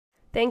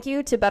Thank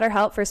you to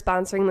BetterHelp for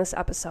sponsoring this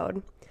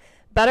episode.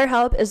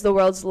 BetterHelp is the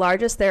world's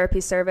largest therapy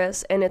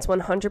service, and it's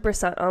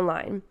 100%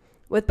 online.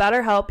 With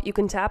BetterHelp, you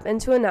can tap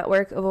into a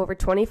network of over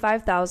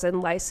 25,000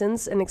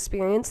 licensed and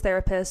experienced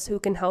therapists who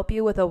can help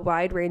you with a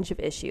wide range of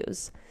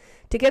issues.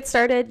 To get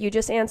started, you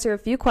just answer a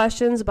few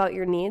questions about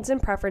your needs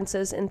and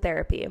preferences in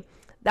therapy.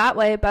 That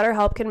way,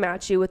 BetterHelp can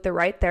match you with the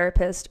right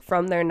therapist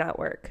from their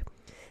network.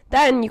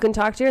 Then you can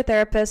talk to your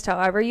therapist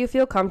however you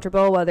feel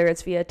comfortable, whether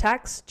it's via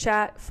text,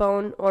 chat,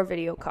 phone, or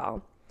video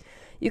call.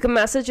 You can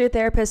message your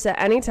therapist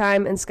at any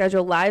time and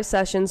schedule live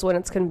sessions when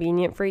it's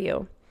convenient for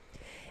you.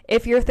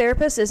 If your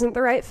therapist isn't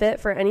the right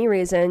fit for any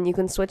reason, you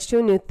can switch to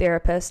a new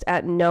therapist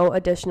at no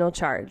additional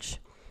charge.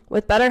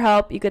 With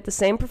BetterHelp, you get the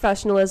same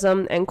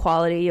professionalism and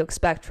quality you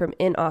expect from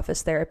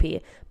in-office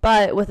therapy,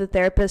 but with a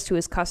therapist who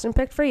is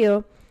custom-picked for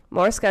you,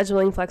 more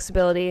scheduling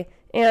flexibility,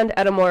 and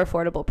at a more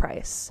affordable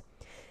price.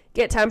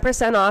 Get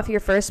 10% off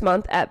your first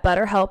month at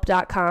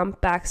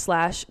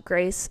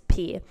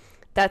betterhelp.com/GraceP.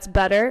 That's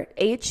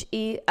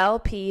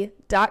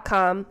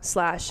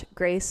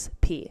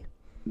betterhelp.com/GraceP.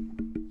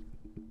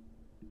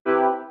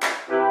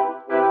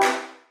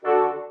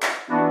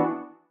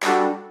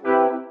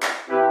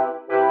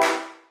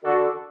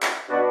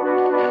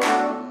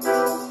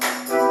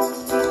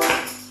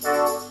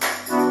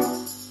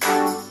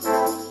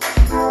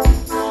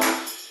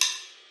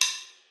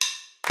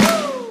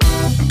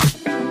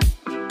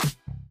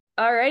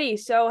 Alrighty,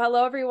 so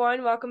hello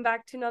everyone. Welcome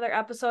back to another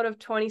episode of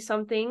 20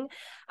 something.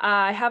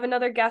 I have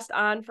another guest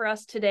on for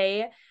us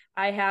today.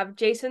 I have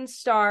Jason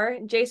Starr.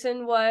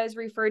 Jason was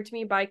referred to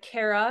me by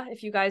Kara,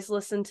 if you guys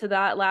listened to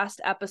that last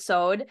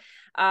episode.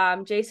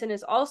 Jason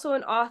is also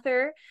an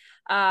author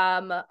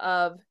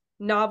of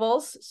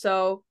novels,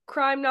 so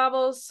crime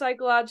novels,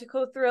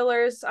 psychological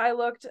thrillers, I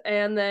looked,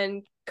 and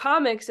then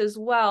comics as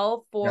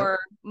well for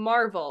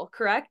Marvel,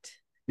 correct?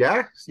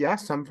 Yeah,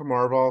 some for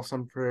Marvel,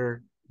 some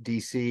for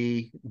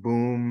DC,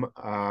 Boom,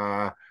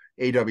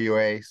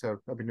 AWA. So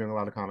I've been doing a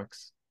lot of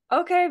comics.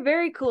 Okay,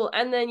 very cool.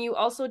 And then you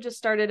also just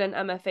started an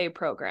MFA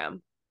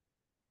program.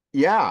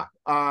 Yeah.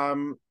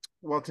 Well,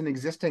 it's an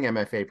existing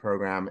MFA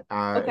program. It's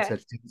Okay. at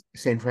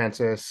St.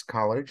 Francis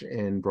College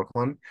in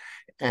Brooklyn,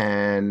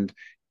 and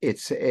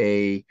it's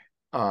a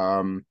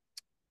um,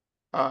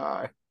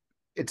 uh,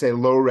 it's a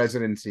low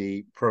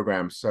residency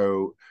program.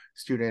 So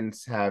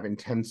students have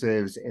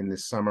intensives in the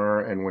summer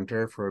and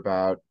winter for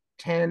about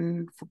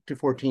 10 to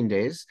 14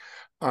 days,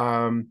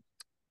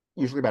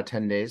 usually about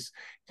 10 days.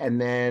 And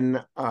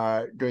then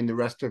during the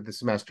rest of the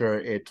semester,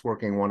 it's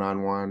working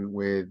one-on-one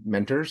with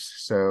mentors.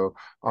 So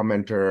I'll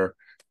mentor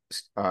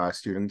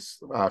students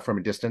from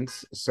a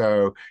distance.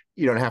 So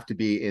you don't have to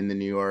be in the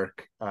New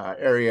York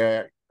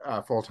area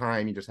full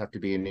time. You just have to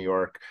be in New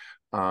York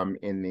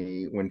in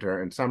the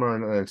winter and summer,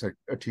 and it's a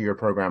 2-year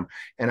program.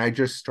 And I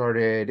just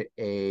started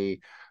a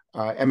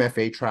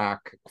MFA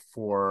track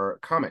for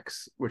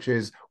comics, which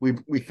is we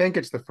think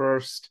it's the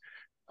first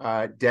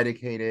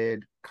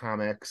dedicated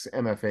comics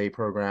MFA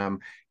program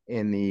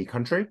in the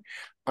country.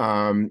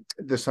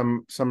 There's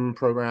some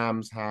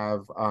programs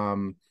have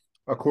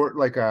a course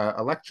like a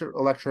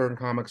lecture in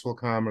comics will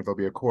come, or there'll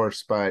be a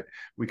course, but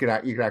you could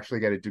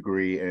actually get a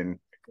degree in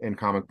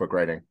comic book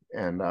writing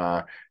and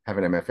have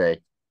an MFA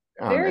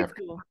Very after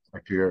cool.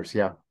 like 2 years.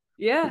 Yeah.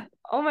 Yeah.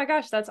 Oh my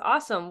gosh, that's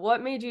awesome.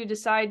 What made you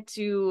decide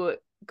to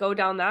go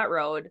down that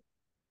road?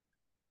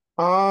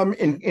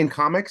 In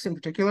comics in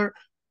particular,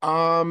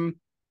 um,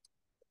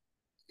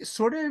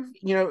 sort of,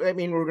 I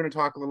mean, we're going to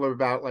talk a little bit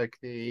about like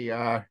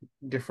the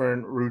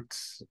different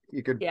routes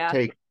you could Yeah.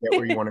 take to get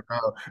where you want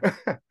to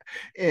go.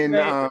 In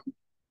Right.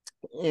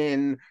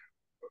 in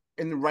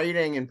in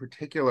writing in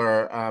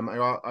particular,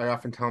 I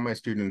often tell my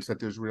students that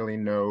there's really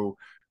no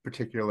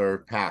particular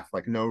path.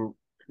 Like no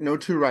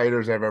two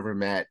writers I've ever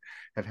met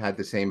have had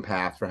the same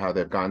path for how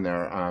they've gone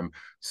there.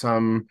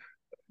 Some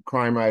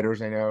crime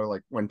writers I know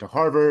like went to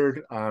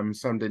Harvard.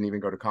 Some didn't even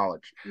go to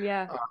college.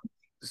 Yeah. Uh,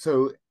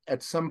 so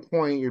at some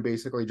point, you're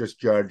basically just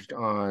judged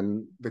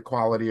on the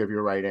quality of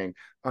your writing.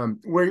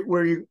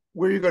 Where you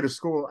go to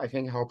school, I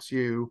think helps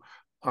you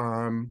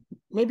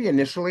maybe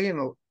initially,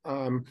 and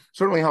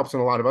certainly helps in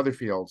a lot of other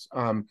fields.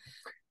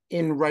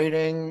 In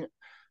writing,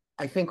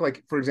 I think,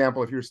 like, for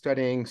example, if you're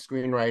studying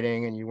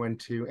screenwriting and you went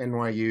to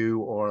NYU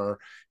or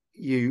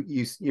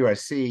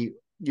USC,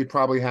 you'd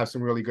probably have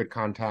some really good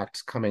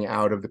contacts coming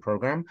out of the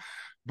program.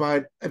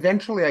 But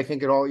eventually, I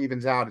think it all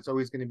evens out. It's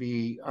always going to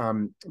be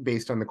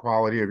based on the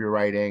quality of your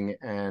writing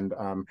and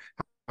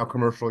how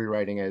commercial your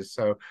writing is.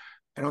 So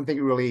I don't think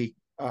it really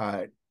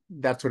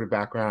that sort of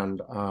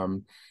background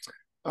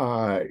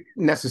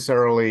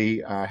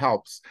necessarily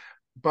helps.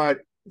 But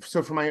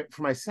so for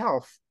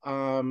myself,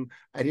 I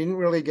didn't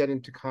really get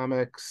into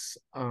comics.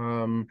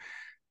 I mean,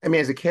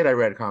 as a kid, I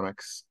read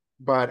comics,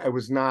 but I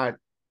was not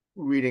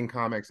reading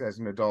comics as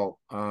an adult.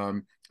 I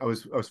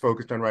was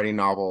focused on writing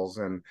novels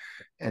and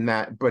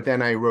that, but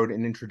then I wrote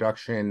an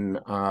introduction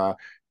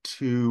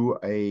to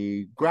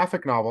a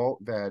graphic novel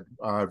that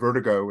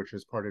Vertigo, which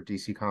is part of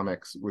DC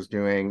Comics, was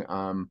doing.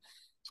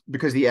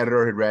 because the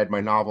editor had read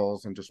my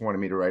novels and just wanted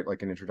me to write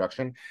like an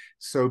introduction.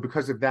 So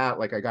because of that,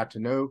 like I got to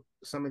know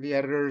some of the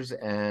editors,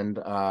 and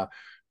uh,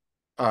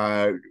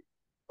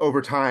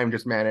 over time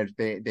just managed.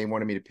 They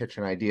wanted me to pitch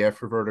an idea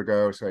for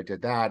Vertigo, so I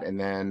did that, and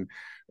then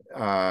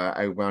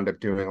I wound up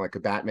doing like a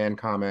Batman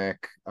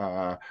comic,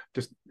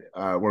 just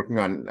working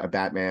on a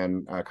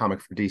Batman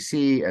comic for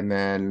DC, and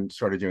then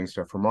started doing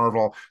stuff for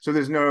Marvel. So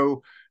there's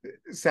no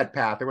set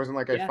path. It wasn't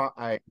like Yeah.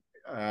 I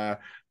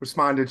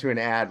responded to an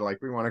ad like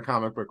we want a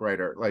comic book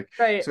writer. Like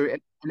Right. so,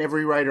 and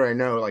every writer I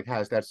know like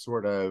has that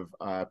sort of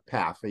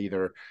path. They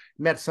either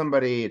met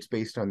somebody, it's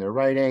based on their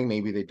writing,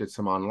 maybe they did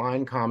some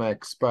online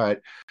comics,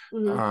 but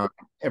Hmm. uh,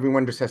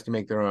 everyone just has to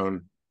make their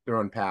own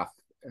path.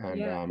 And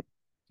Yeah.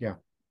 yeah.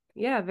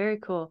 Yeah, very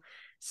cool.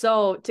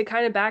 So to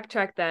kind of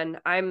backtrack then,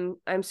 I'm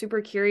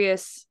super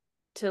curious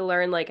to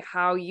learn like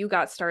how you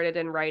got started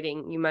in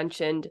writing. You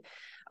mentioned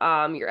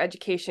your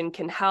education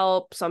can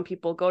help. Some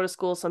people go to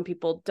school, some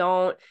people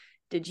don't.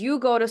 Did you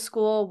go to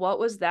school? What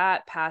was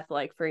that path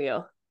like for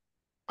you?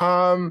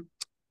 Um,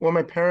 well,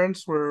 my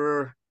parents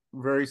were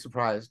very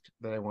surprised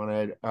that I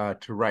wanted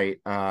to write.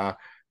 I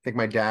think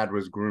my dad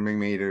was grooming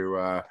me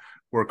to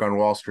work on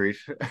Wall Street,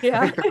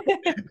 Yeah.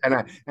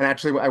 and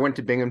actually I went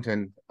to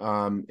Binghamton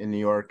in New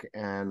York,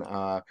 and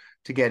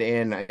to get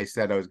in, I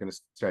said I was going to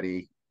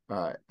study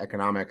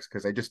economics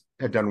because I just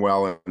had done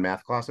well in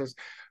math classes,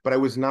 but I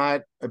was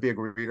not a big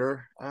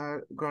reader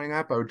growing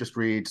up. I would just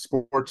read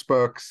sports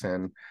books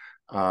and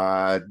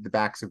the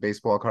backs of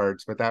baseball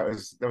cards, but that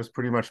was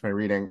pretty much my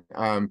reading,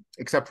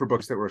 except for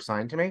books that were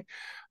assigned to me.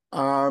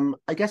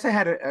 I guess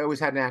I always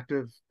had an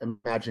active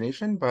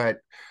imagination, but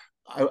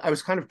I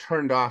was kind of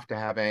turned off to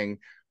having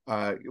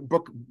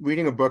book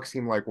reading a book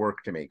seemed like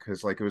work to me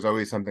because like it was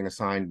always something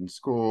assigned in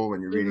school when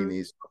you're reading Hmm.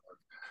 these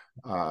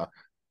uh,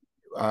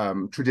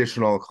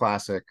 traditional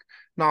classic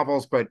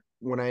novels. But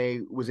when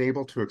I was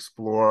able to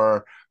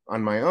explore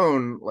on my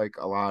own, like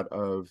a lot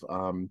of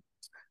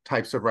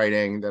types of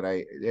writing that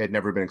I had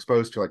never been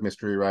exposed to, like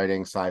mystery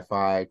writing,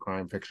 sci-fi,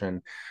 crime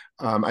fiction,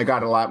 I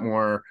got a lot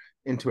more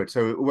into it.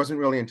 So it wasn't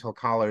really until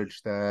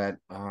college that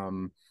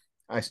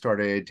I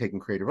started taking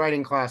creative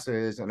writing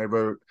classes, and I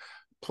wrote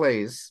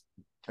plays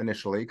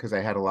initially because I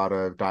had a lot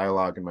of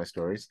dialogue in my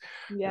stories.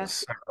 Yeah.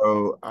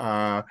 So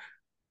I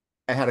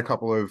had a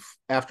couple of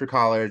after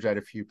college. I had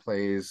a few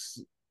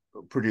plays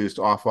produced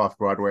off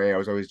Broadway. I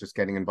was always just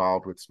getting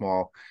involved with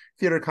small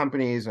theater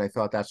companies, and I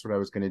thought that's what I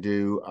was going to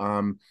do.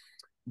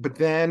 But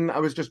then I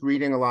was just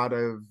reading a lot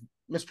of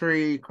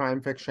mystery,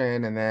 crime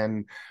fiction, and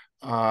then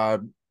uh,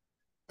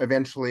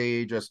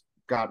 eventually just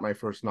got my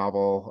first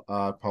novel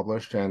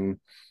published, and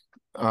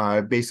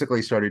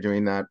basically started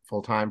doing that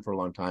full time for a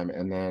long time,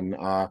 and then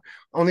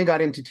only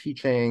got into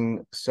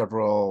teaching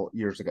several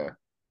years ago.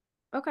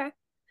 Okay.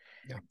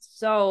 Yeah.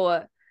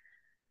 So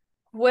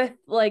with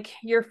like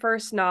your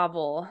first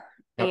novel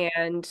Yep.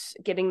 and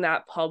getting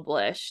that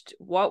published,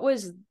 what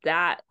was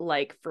that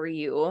like for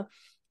you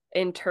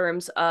in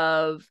terms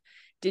of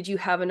did you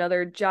have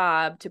another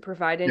job to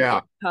provide an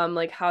Yeah. income?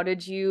 Like how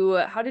did you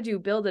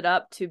build it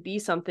up to be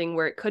something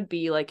where it could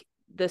be like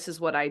this is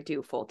what I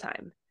do full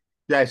time?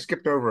 Yeah. I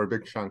skipped over a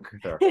big chunk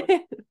there.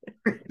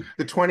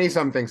 The 20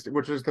 somethings,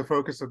 which is the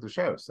focus of the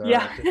show. So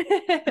Yeah.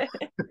 I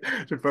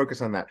should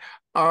focus on that.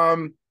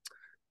 Um,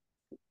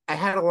 I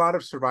had a lot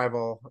of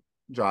survival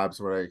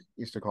jobs, what I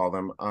used to call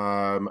them.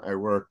 I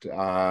worked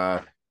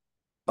a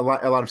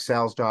lot of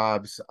sales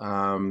jobs.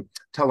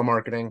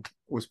 Telemarketing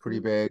was pretty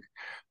big,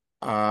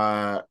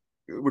 uh,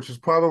 which is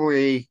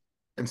probably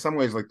in some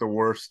ways like the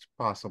worst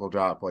possible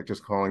job, like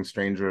just calling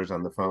strangers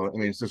on the phone. I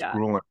mean, it's just Yeah.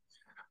 grueling.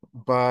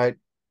 But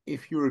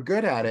if you were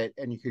good at it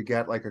and you could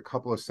get like a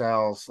couple of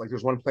sales, like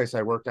there's one place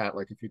I worked at,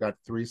 like if you got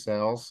three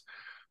sales,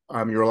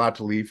 you're allowed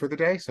to leave for the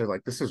day. So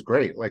like this is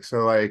great. Like so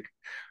like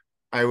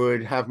I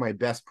would have my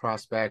best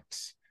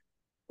prospects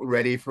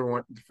ready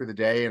for the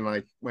day, and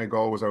like my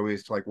goal was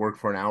always to like work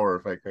for an hour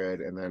if I could,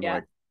 and then Yeah.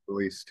 like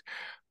released.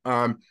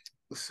 Um,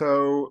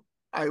 so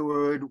I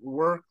would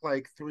work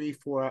like 3,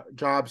 4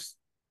 jobs,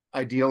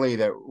 ideally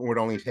that would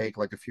only take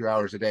like a few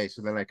hours a day,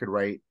 so then I could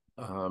write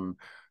the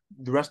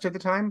rest of the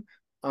time.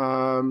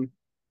 Um,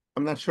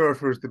 I'm not sure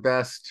if it was the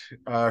best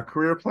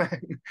career plan.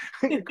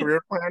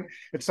 Career plan.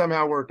 It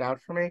somehow worked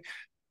out for me,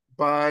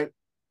 but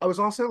I was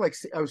also like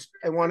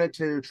I wanted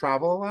to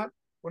travel a lot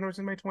when I was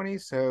in my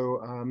 20s,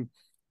 so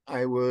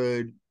I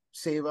would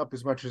save up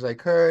as much as I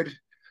could.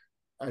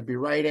 I'd be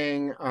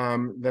writing,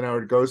 then I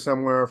would go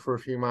somewhere for a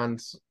few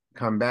months,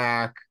 come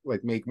back,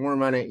 like make more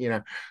money.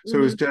 So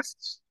it was Hmm.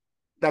 just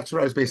that's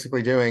what I was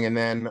basically doing, and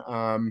then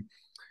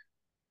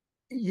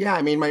yeah,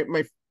 I mean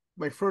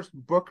my first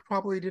book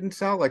probably didn't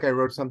sell. Like I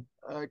wrote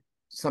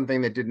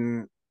something that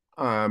didn't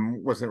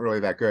wasn't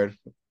really that good.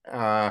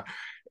 Uh,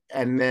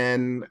 and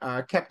then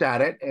kept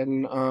at it,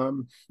 and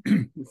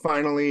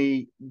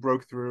finally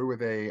broke through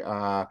with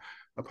a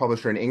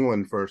publisher in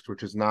England first,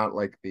 which is not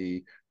like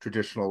the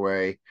traditional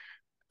way.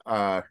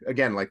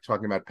 Again, like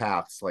talking about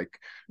paths, like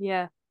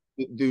Yeah.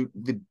 the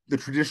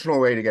traditional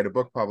way to get a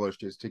book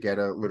published is to get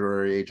a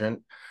literary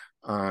agent.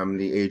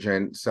 The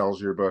agent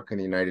sells your book in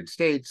the United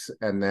States,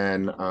 and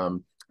then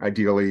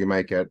ideally you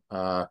might get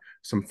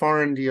some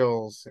foreign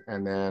deals,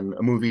 and then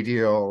a movie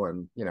deal,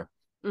 and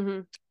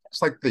Mm-hmm.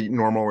 it's like the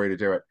normal way to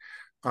do it.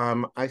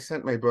 I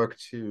sent my book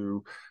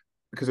to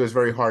because it was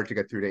very hard to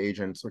get through to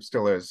agents, which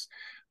still is.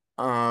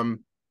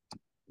 Um,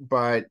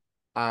 but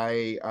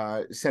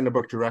I sent a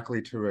book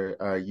directly to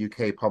a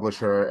UK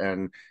publisher,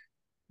 and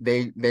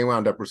they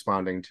wound up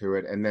responding to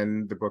it, and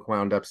then the book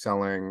wound up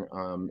selling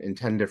in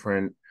 10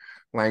 different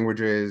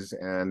languages,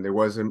 and there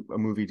was a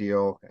movie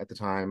deal at the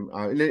time.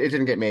 It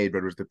didn't get made, but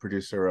it was the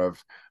producer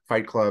of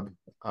Fight Club.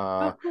 Oh,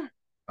 Uh, cool.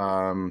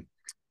 um,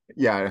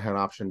 yeah, I had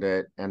optioned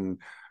it, and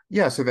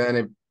yeah, so then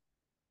it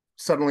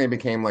suddenly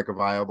became like a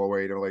viable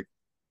way to like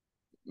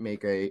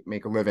make a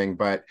living.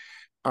 But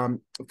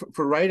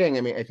for writing,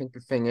 I mean, I think the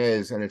thing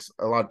is, and it's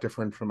a lot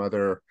different from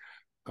other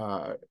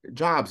uh,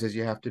 jobs, is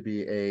you have to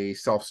be a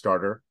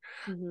self-starter.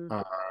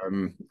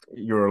 Mm-hmm.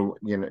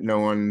 No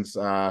one's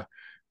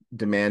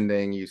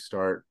demanding you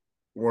start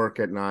work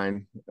at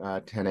 9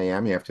 10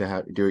 a.m. You have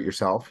to do it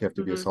yourself. You have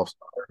to be a Mm-hmm.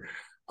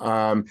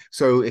 self-starter.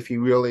 So if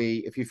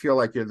you feel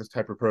like you're this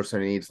type of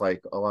person who needs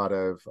like a lot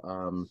of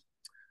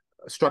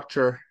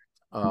structure,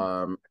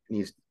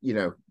 needs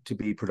to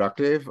be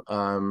productive,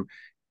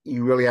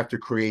 you really have to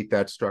create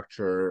that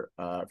structure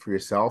for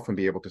yourself and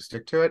be able to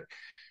stick to it.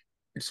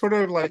 It's sort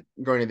of like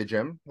going to the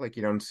gym. Like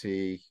you don't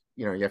see,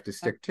 you have to Yep.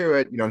 stick to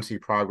it. You don't see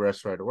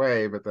progress right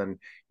away, but then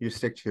you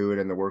stick to it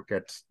and the work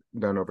gets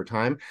done over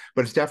time.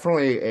 But it's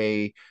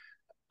definitely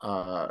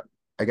uh,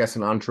 I guess,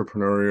 an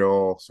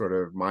entrepreneurial sort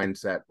of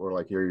mindset where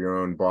like you're your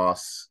own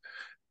boss,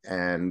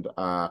 and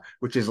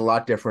which is a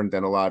lot different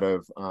than a lot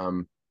of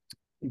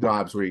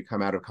jobs where you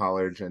come out of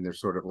college and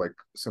there's sort of like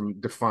some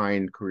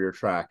defined career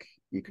track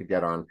you could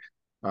get on.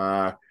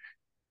 Uh,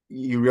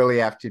 you really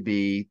have to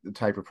be the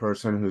type of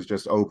person who's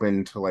just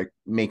open to like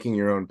making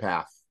your own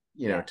path,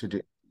 Yeah. to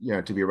do,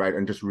 to be right,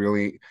 and just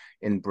really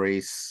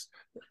embrace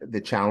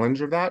the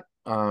challenge of that.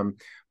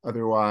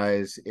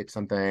 Otherwise, it's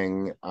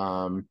something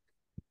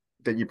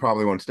that you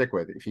probably won't stick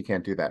with if you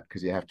can't do that,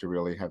 because you have to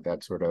really have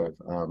that sort of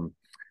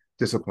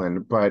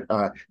discipline. But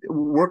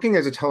working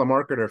as a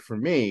telemarketer for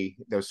me,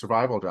 those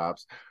survival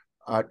jobs,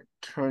 uh,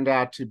 turned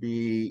out to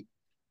be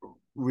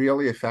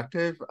really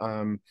effective.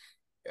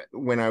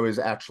 When I was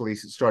actually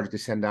started to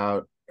send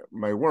out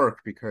my work,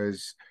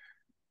 because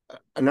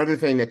another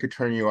thing that could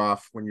turn you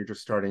off when you're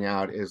just starting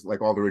out is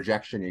like all the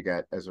rejection you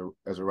get as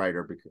a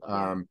writer.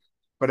 Yeah.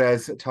 But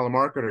as a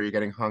telemarketer, you're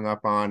getting hung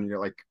up on. You're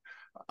like,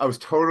 I was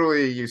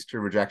totally used to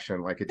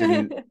rejection. Like it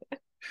didn't.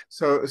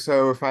 So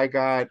if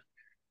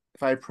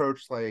I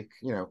approached like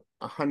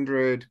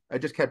 100, I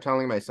just kept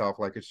telling myself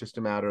like it's just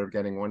a matter of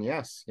getting one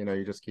yes.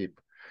 You just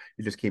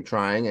keep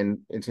trying, and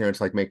it's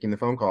like making the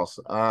phone calls.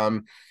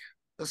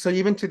 So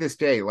even to this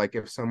day, like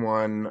if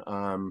someone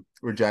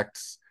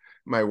rejects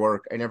my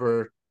work, I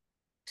never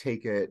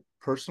take it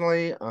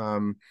personally.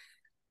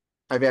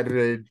 I've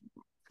edited,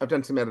 I've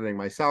done some editing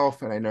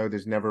myself, and I know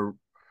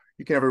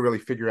you can never really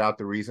figure out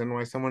the reason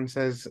why someone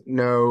says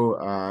no.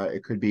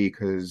 It could be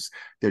because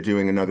they're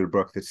doing another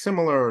book that's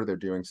similar, or they're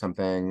doing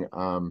something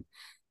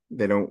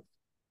they don't,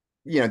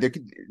 they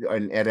could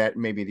an edit.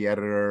 Maybe the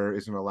editor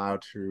isn't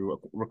allowed to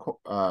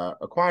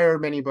acquire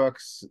many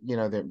books.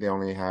 They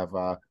only have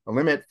a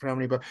limit for how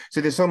many books.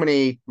 So there's so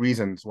many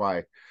reasons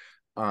why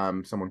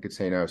someone could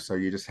say no. So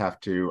you just have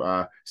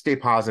to stay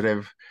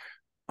positive,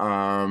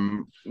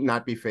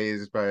 not be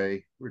phased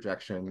by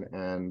rejection,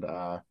 and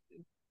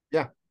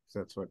yeah.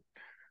 So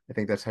I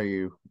think that's how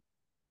you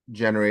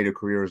generate a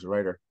career as a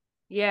writer.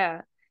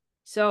 Yeah.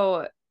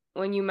 So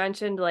when you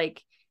mentioned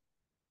like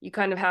you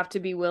kind of have to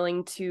be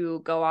willing to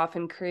go off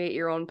and create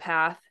your own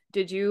path,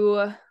 did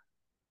you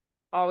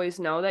always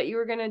know that you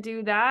were going to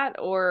do that?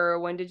 Or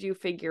when did you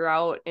figure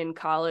out in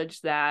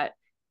college that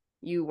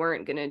you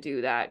weren't going to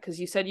do that? Because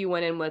you said you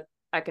went in with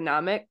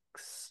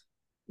economics.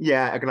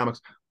 Yeah,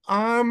 economics.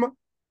 Um,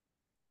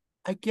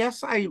 I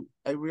guess I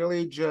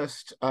really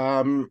just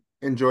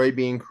enjoy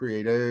being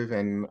creative,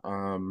 and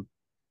I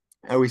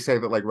always say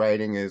that like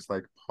writing is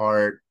like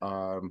part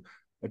a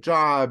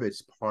job,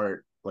 it's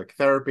part like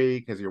therapy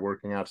because you're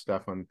working out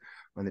stuff on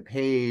the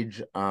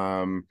page.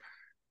 And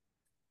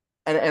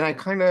I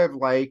kind of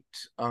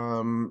liked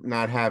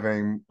not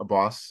having a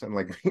boss and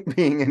like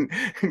being in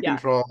Yeah.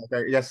 control.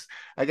 Like,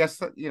 I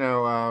guess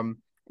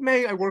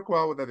may I work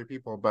well with other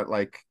people, but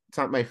like it's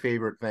not my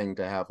favorite thing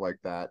to have like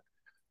that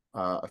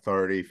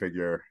authority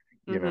figure,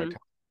 Mm-hmm.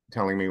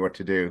 telling me what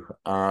to do.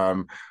 I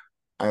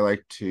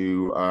like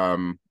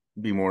to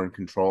be more in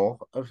control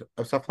of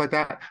stuff like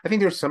that. I think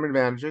there's some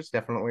advantages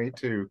definitely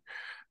to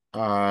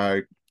uh,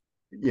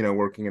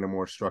 working in a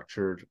more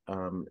structured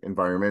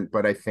environment,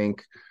 but I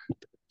think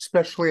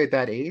especially at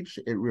that age,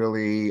 it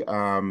really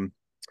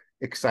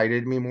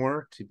excited me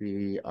more to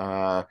be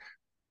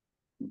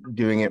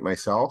doing it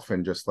myself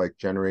and just like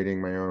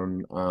generating my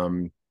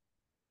own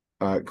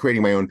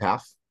creating my own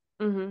path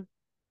Mm-hmm.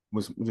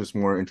 was just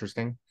more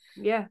interesting.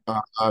 Yeah.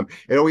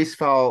 It always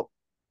felt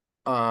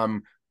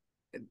um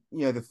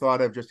the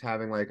thought of just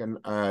having like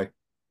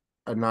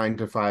a 9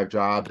 to 5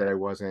 job that I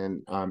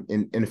wasn't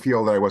in a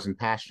field that I wasn't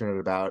passionate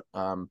about,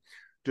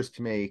 just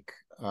to make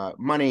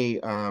money,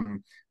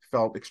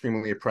 felt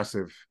extremely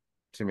oppressive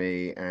to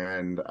me,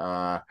 and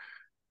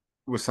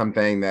was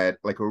something that,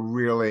 like, a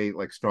really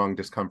like strong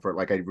discomfort.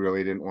 Like I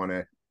really didn't want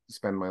to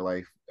spend my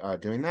life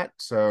doing that.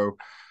 So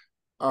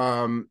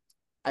um,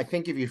 I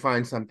think if you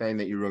find something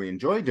that you really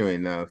enjoy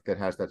doing, though, that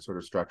has that sort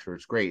of structure,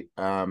 it's great.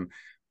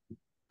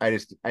 I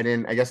guess I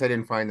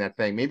didn't find that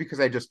thing. Maybe because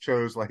I just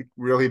chose like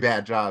really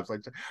bad jobs,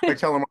 like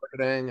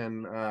telemarketing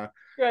and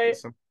Right.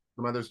 some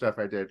other stuff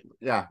I did.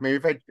 Yeah, maybe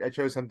if I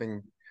chose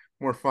something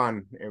more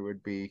fun, I would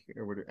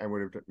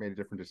have made a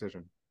different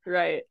decision.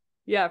 Right.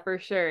 Yeah, for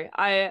sure.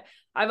 I've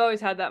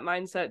always had that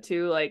mindset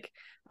too. Like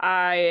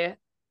I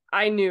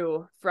I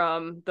knew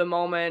from the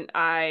moment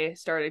I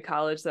started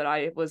college that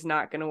I was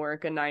not going to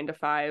work a 9 to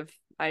 5.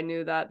 I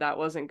knew that that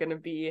wasn't going to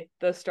be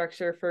the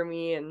structure for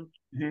me. And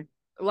Mhm.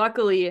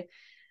 luckily,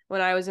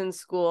 when I was in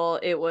school,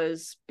 it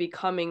was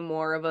becoming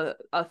more of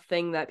a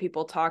thing that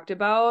people talked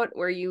about,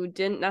 where you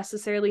didn't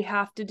necessarily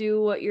have to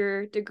do what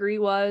your degree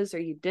was, or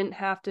you didn't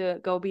have to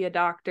go be a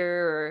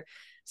doctor or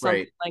something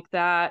Right. like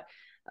that.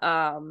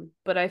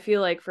 But I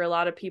feel like for a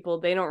lot of people,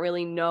 they don't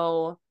really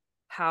know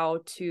how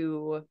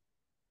to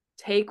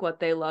take what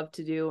they love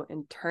to do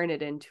and turn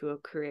it into a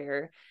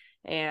career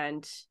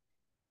and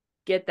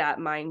get that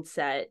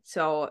mindset.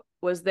 So,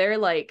 was there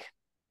like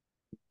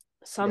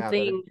Yeah,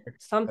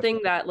 that's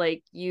something that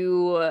like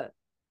you,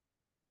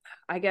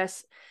 I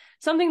guess,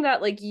 something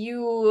that like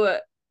you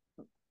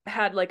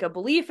had like a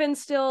belief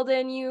instilled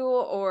in you,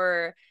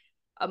 or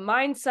a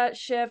mindset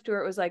shift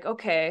where it was like,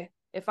 okay,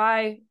 if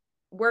I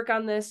work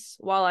on this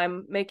while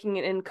I'm making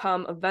an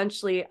income,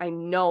 eventually I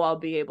know I'll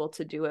be able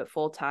to do it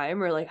full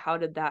time? Or like, how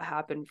did that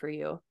happen for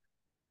you?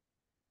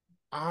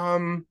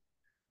 um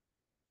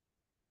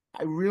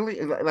I really,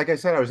 like I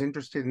said, I was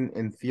interested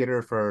in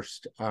theater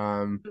first.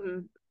 Mm-hmm.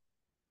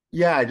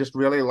 Yeah, I just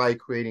really like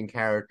creating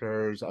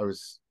characters.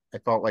 I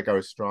felt like I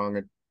was strong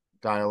at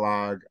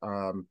dialogue.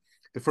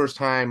 The first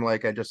time,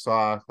 like, I just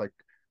saw like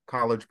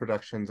college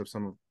productions of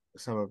some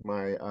of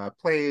my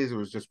plays, it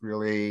was just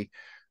really,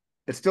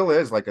 it still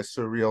is like a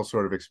surreal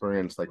sort of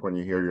experience. Like when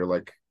you hear your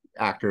like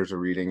actors are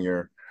reading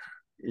your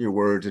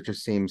words, it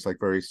just seems like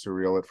very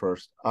surreal at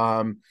first.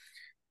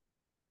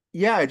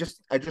 Yeah, I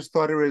just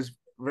thought it was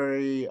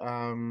very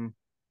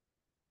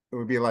it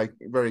would be like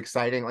very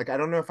exciting. Like I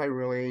don't know if I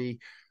really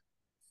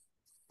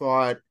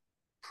thought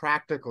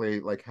practically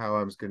like how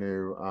I was going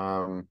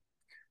to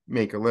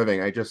make a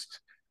living. I just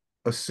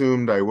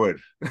assumed I would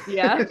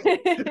Yeah.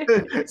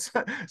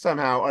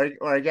 somehow,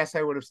 or I guess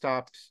I would have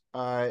stopped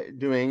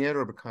doing it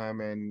or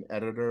become an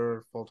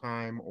editor full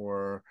time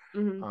or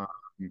Mm-hmm. um,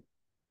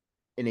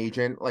 an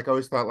agent. Like I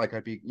always thought like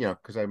I'd be,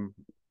 because I'm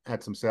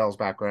had some sales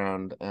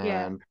background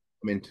Yeah. and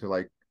I'm into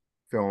like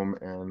film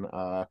and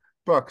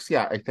books.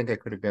 Yeah, I think I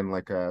could have been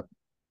like a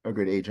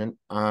good agent.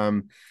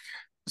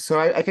 So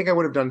I think I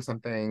would have done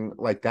something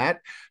like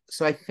that.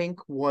 So I think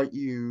what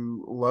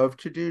you love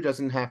to do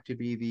doesn't have to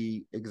be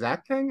the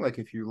exact thing. Like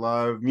if you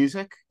love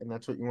music and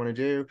that's what you want to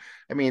do,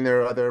 I mean,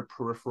 there are other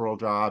peripheral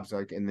jobs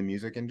like in the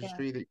music Yeah.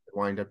 industry that you could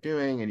wind up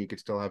doing, and you could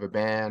still have a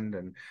band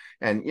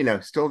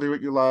and still do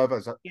what you love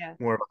as Yeah.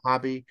 more of a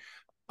hobby.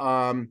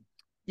 Um,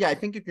 yeah, I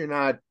think if you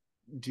don't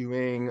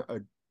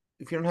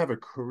have a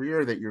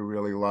career that you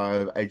really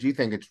love, I do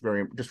think it's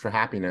very just for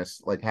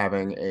happiness, like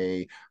having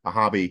a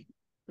hobby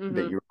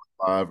that Mm-hmm. you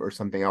love or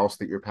something else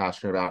that you're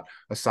passionate about,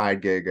 a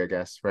side gig, I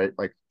guess, right?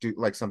 Like do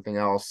like something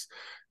else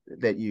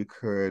that you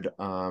could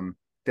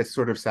that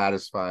sort of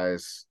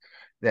satisfies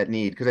that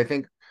need. Because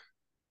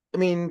I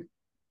mean,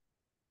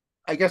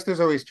 I guess there's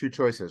always two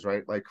choices,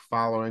 right? Like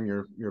following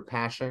your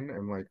passion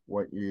and like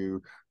what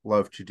you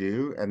love to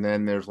do, and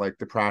then there's like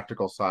the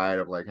practical side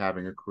of like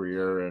having a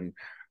career and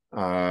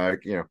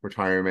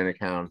retirement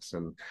accounts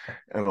and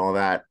all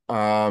that.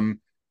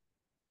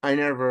 I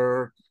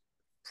never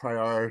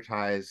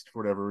prioritized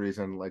for whatever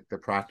reason like the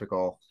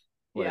practical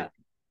Yeah.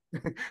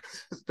 like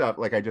stuff.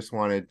 Like I just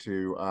wanted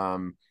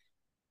to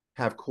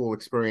have cool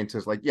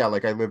experiences. Like yeah,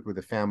 like I lived with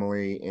a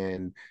family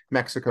in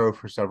Mexico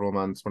for several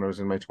months when I was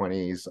in my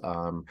 20s.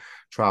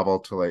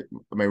 Traveled to like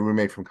my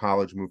roommate from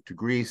college moved to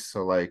Greece,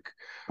 so like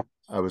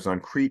I was on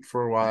Crete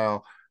for a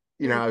while.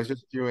 Mm. I was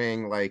just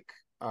doing like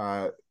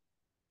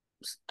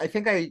I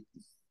think I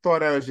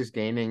thought I was just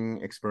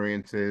gaining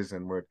experiences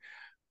and would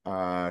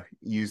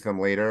use them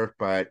later,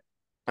 but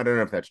I don't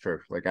know if that's true.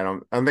 Like I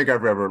don't think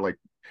I've ever like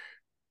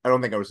I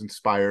don't think I was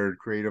inspired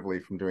creatively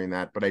from doing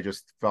that, but I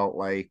just felt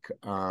like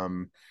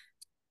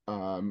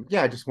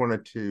yeah, I just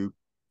wanted to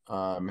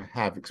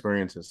have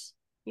experiences.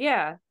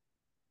 Yeah.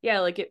 Yeah,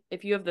 like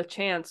if you have the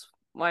chance,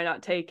 why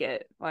not take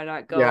it? Why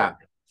not go Yeah,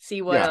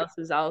 see what yeah, else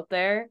is out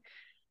there?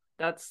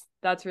 That's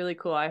really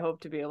cool. I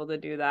hope to be able to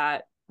do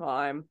that while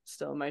I'm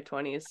still in my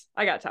 20s.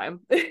 I got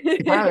time.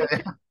 yeah,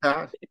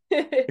 yeah.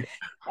 I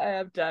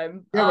have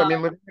time. Yeah, but I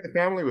mean, living with the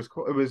family was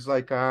cool. It was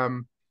like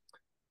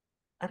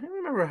I don't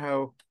remember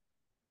how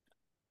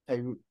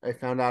I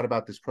found out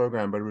about this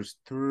program, but it was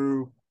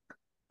through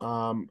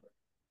um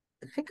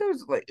I think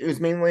it was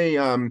mainly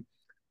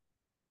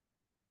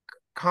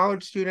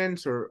college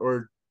students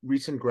or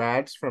recent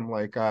grads from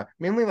like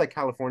mainly like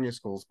California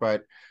schools,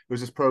 but it was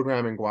this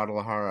program in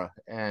Guadalajara,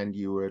 and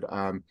you would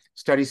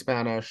study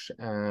Spanish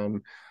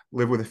and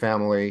live with a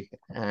family,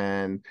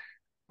 and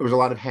it was a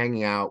lot of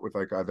hanging out with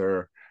like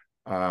other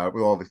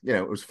with all the,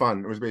 it was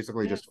fun. It was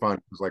basically Yeah. just fun.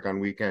 It was like on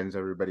weekends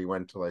everybody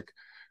went to like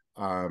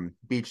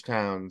beach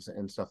towns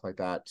and stuff like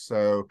that.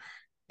 So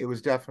it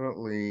was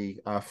definitely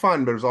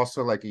fun, but it was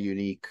also like a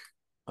unique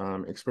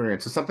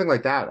experience. So something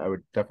like that I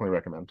would definitely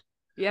recommend.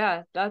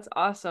 Yeah, that's Like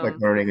awesome.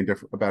 learning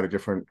about a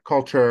different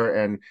culture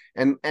and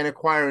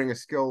acquiring a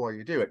skill while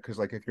you do it. Because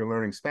like if you're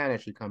learning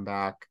Spanish, you come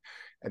back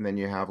and then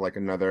you have like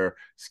another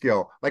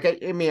skill. Like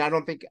I mean, I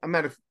don't think I'm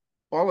not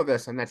all of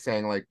this. I'm not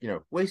saying like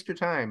waste your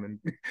time and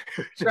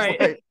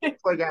Right.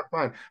 just like have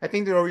fun. I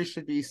think there always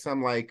should be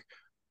some like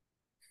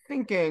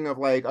thinking of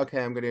like,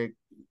 okay, I'm going to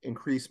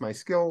increase my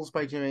skills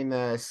by doing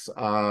this.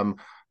 I'll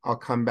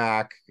come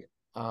back,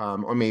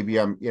 or maybe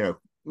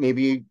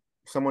maybe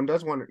someone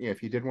does want to,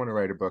 if you did want to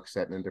write a book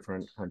set in a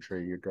different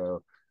country, you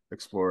go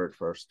explore it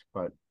first.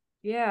 But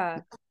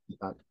Yeah.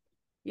 uh,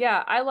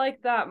 Yeah, I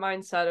like that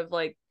mindset of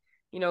like,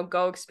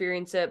 go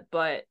experience it,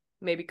 but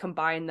maybe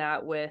combine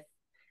that with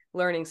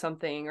learning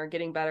something or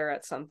getting better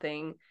at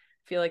something.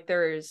 I feel like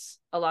there's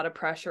a lot of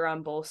pressure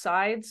on both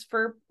sides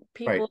for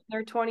people right, in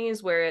their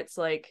 20s where it's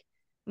like,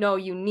 no,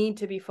 you need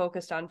to be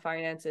focused on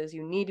finances,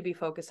 you need to be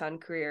focused on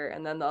career.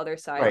 And then the other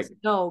right, side's,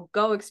 no,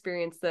 go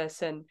experience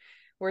this. And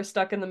we're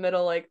stuck in the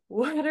middle, like,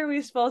 what are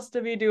we supposed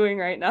to be doing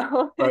right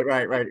now?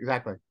 right,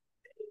 exactly.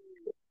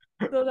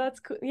 So that's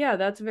cool. Yeah,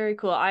 that's very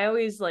cool. I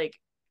always like,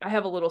 I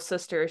have a little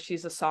sister.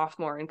 She's a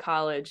sophomore in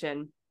college,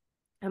 and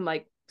I'm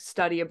like,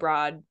 study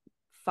abroad,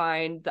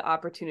 find the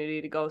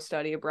opportunity to go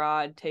study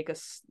abroad, take a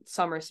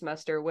summer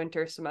semester,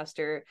 winter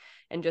semester,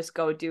 and just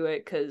go do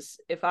it. Because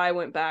if I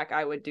went back,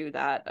 I would do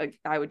that.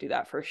 I would do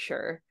that for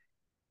sure.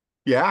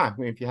 Yeah, I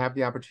mean, if you have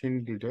the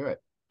opportunity to do it,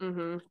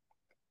 Mm-hmm.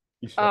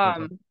 you should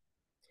definitely take. Um,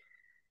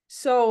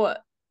 so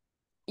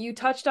you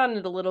touched on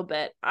it a little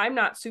bit. I'm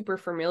not super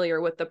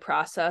familiar with the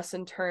process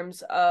in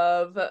terms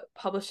of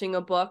publishing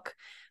a book,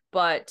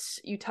 but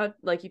you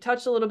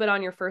touched a little bit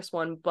on your first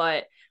one,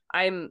 but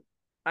I'm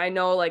I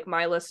know like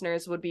my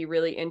listeners would be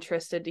really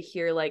interested to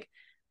hear like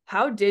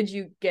how did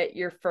you get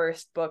your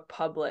first book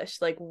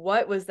published? Like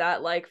what was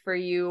that like for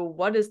you?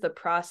 What is the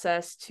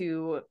process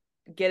to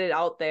get it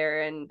out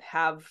there and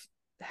have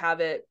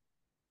it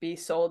be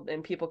sold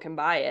and people can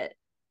buy it?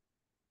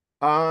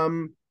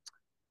 Um,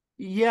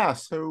 yeah,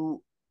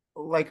 so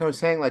like I was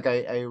saying, like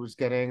I was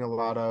getting a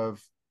lot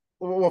of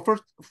well,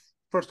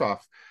 first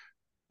off,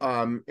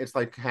 it's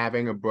like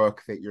having a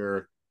book that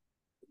you're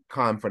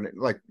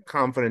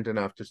confident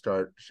enough to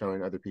start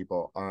showing other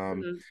people.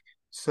 Mhm.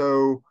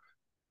 So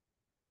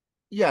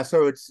yeah,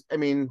 so it's, I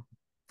mean,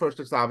 first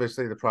it's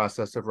obviously the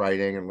process of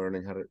writing and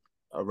learning how to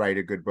write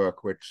a good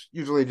book, which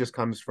usually just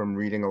comes from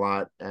reading a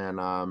lot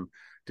and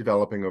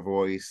developing a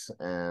voice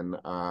and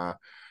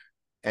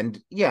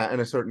yeah,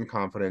 and a certain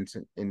confidence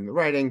in the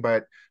writing.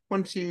 But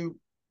once you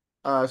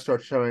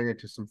start showing it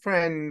to some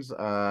friends,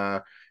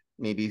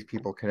 maybe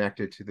people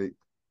connected to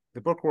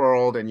the book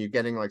world, and you're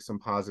getting like some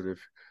positive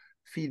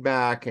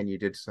feedback, and you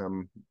did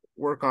some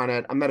work on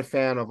it. I'm not a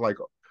fan of like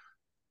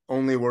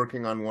only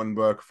working on one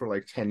book for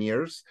like 10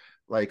 years.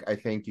 Like I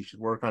think you should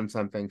work on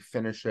something,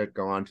 finish it,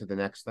 go on to the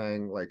next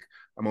thing. Like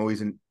I'm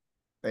always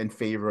in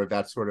favor of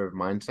that sort of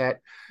mindset.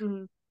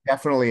 Mhm.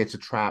 Definitely it's a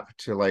trap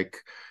to like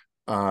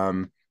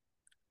um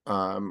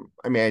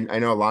I mean I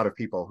know a lot of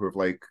people who have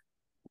like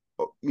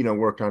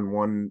worked on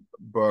one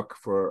book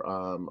for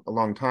a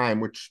long time,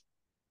 which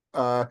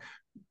uh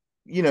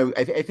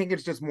I think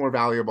it's just more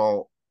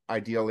valuable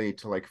ideally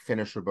to like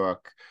finish a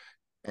book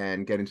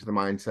and get into the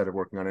mindset of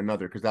working on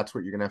another, because that's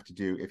what you're gonna have to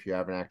do if you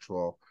have an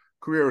actual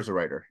career as a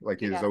writer. Like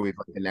there's Yeah. always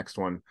like the next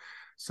one.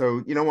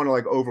 So you don't want to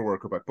like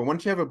overwork a book. But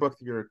once you have a book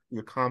that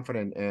you're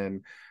confident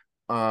in,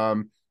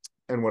 um,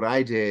 and what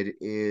I did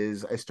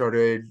is I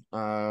started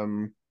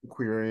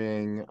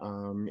querying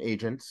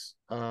agents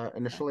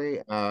initially.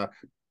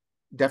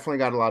 Definitely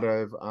got a lot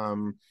of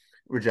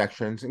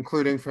rejections,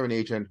 including from an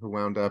agent who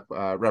wound up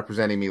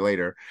representing me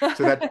later.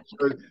 So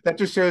that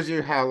just shows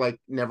you how like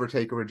never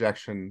take a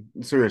rejection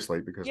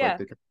seriously, because like Yeah.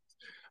 they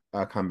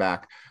can come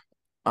back.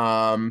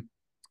 Um,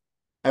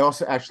 I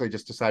also actually,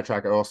 just to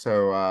sidetrack, I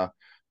also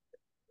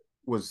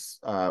was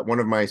one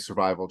of my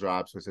survival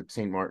jobs was at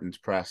St. Martin's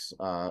Press,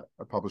 a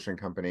publishing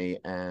company,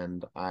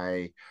 and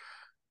I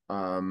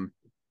um,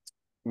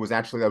 was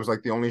actually that was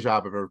like the only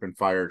job I've ever been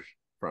fired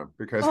from,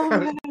 because Oh I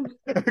was man.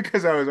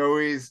 because I was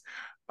always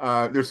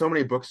there's so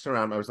many books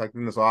around. I was like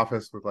in this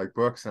office with like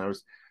books, and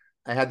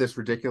I had this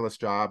ridiculous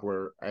job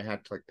where I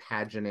had to like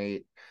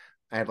paginate.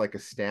 I had like a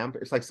stamp.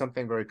 It's like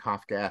something very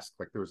Kafkaesque.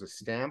 Like there was a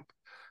stamp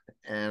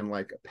and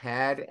like a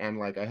pad, and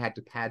like I had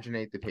to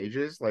paginate the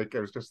pages. Like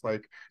it was just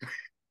like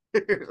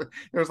it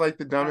was like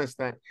the dumbest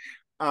thing.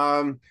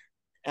 Um,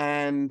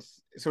 and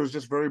so it was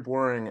just very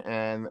boring,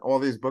 and all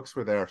these books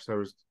were there.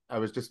 So I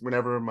was just,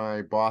 whenever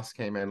my boss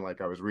came in,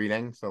 like I was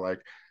reading. So like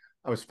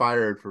I was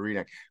fired for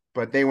reading,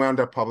 but they wound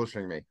up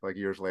publishing me like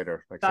years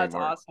later, like St.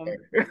 That's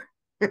Martin.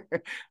 awesome.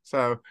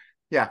 So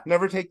yeah,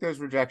 never take those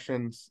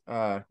rejections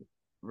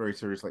very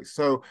seriously.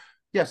 So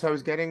yes, I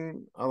was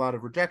getting a lot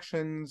of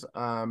rejections.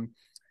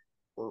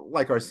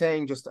 Like I was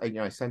saying, just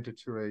I sent it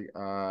to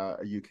a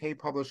UK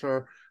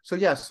publisher. So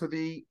yeah, so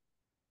the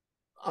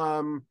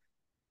um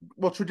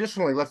well,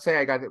 traditionally, let's say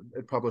I got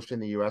it published in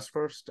the US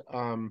first,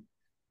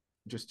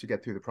 just to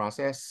get through the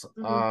process.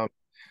 Hmm.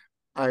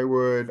 I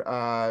would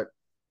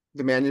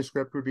the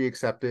manuscript would be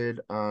accepted.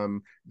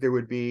 There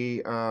would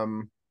be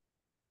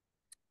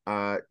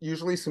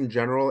usually some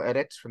general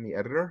edits from the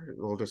editor.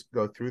 We'll just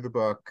go through the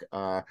book,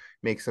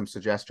 make some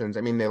suggestions.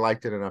 I mean, they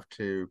liked it enough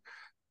to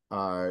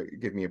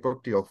give me a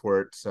book deal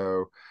for it.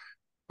 So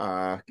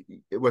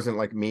it wasn't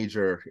like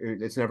major,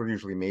 it's never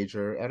usually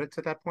major edits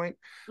at that point.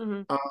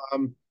 Hmm.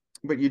 Um,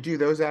 but you do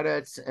those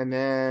edits, and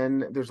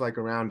then there's like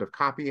a round of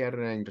copy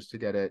editing just to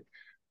get it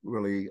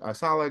really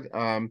solid.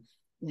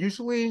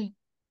 Usually,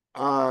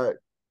 uh,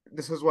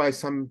 this is why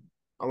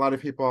a lot of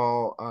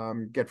people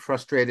get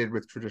frustrated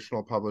with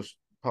traditional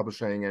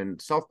publishing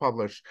and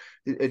self-publish.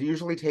 It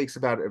usually takes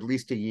about at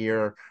least a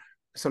year,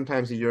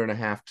 sometimes a year and a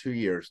half, 2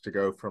 years to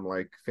go from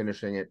like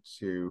finishing it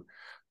to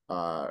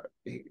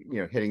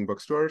hitting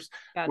bookstores.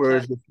 Gotcha.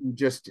 Whereas if you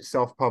just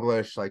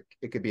self-publish, like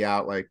it could be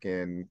out like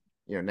in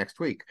next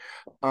week.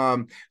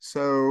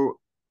 So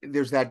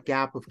there's that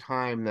gap of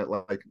time that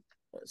like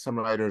some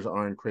writers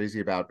aren't crazy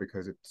about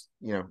because it's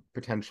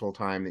potential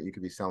time that you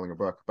could be selling a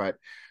book. But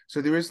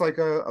so there is like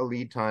a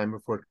lead time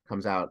before it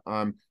comes out.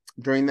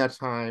 During that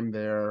time,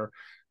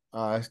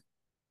 uh,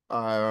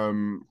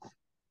 um,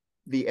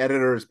 the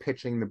editor is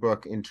pitching the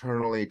book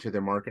internally to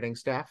their marketing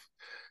staff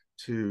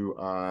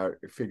to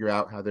figure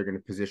out how they're going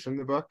to position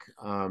the book.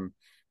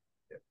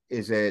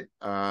 Is it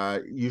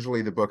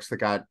usually the books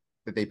that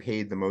they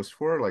paid the most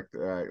for, like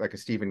a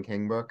Stephen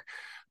King book,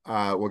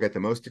 will get the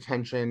most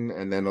attention,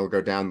 and then it'll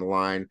go down the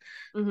line.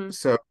 Hmm.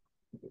 So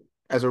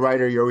as a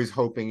writer, you're always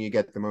hoping you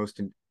get the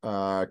most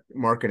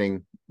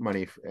marketing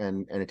money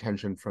and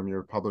attention from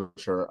your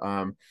publisher.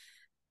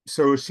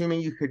 So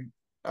assuming you could,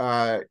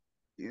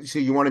 so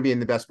you want to be in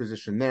the best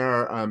position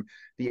there.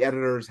 The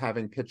editors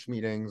having pitch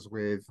meetings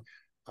with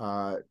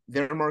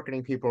their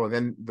marketing people, and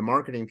then the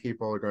marketing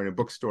people are going to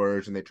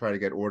bookstores and they try to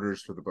get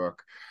orders for the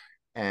book.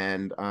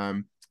 And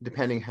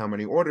depending how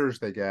many orders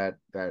they get,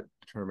 that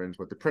determines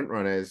what the print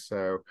run is.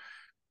 So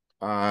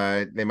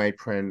they might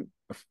print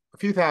a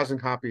few thousand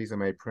copies, they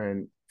might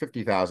print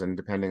 50,000,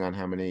 depending on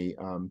how many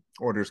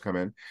orders come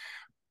in.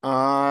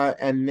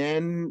 And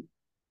then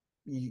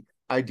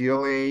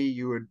ideally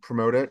you would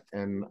promote it,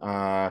 and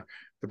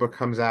the book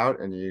comes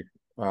out, and you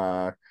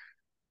uh,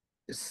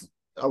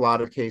 a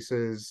lot of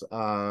cases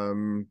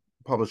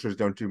publishers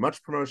don't do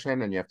much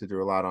promotion, and you have to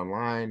do a lot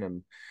online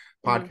and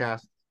Hmm.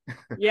 podcasts.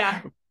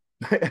 Yeah.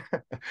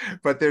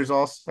 But there's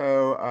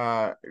also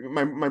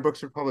my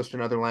books are published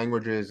in other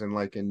languages, and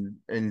like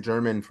in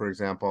German, for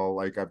example,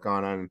 like I've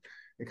gone on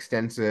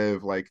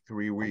extensive like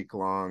 3 week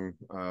long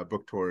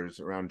book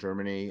tours around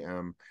Germany,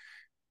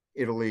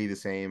 Italy the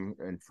same,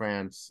 and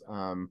France.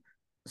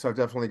 So I've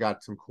definitely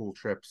got some cool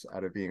trips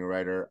out of being a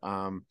writer.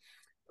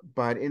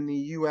 But in the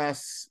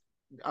US,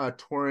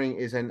 touring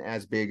isn't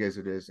as big as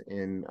it is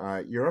in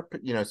Europe.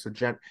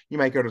 So you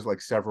might go to like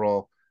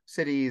several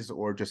cities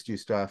or just do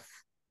stuff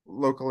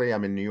locally.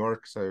 I'm in New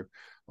York, so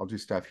I'll do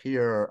stuff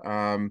here.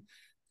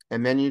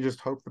 And then you just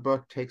hope the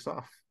book takes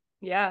off.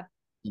 Yeah.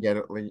 You get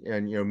it,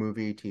 and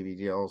movie, TV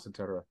deals,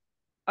 etc.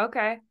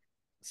 Okay.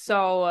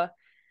 So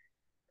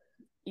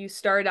you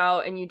start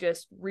out and you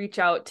just reach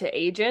out to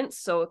agents.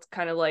 So it's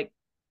kind of like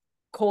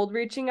cold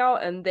reaching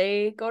out and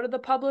they go to the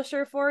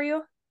publisher for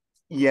you.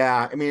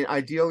 Yeah, I mean,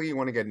 ideally you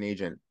want to get an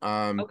agent.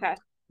 Okay. I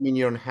mean,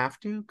 you don't have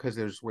to because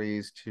there's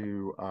ways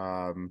to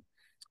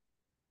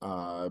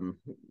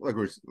like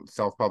we're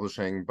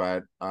self-publishing,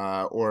 but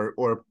or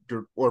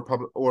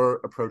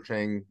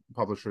approaching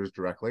publishers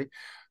directly.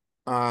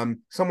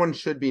 Someone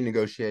should be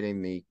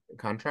negotiating the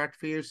contract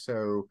for you.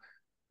 So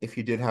if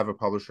you did have a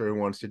publisher who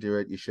wants to do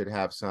it, you should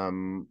have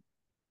some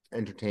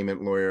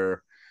entertainment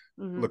lawyer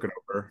Hmm. look it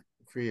over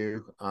for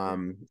you,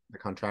 the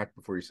contract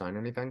before you sign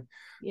anything.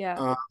 Yeah.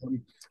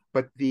 Um,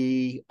 but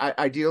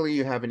ideally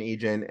you have an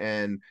agent,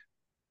 and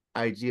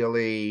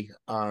ideally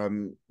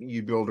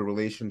you build a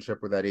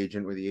relationship with that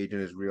agent where the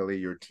agent is really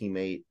your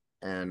teammate,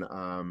 and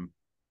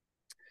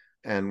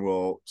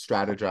will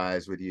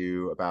strategize with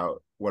you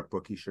about what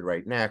book you should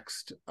write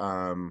next,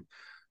 uh,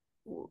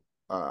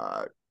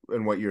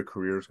 and what your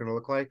career is going to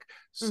look like.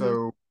 Hmm.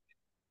 So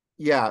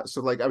yeah,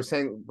 so like I was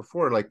saying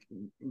before, like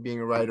being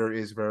a writer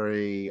is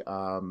very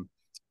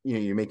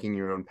you're making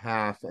your own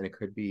path, and it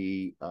could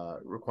be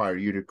require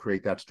you to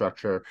create that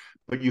structure,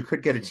 but you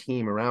could get a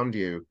team around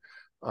you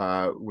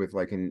with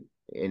like an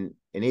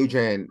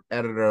agent,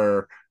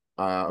 editor,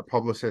 a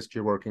publicist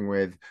you're working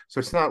with. So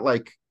it's not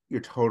like you're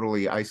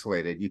totally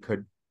isolated. You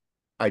could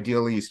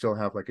ideally you still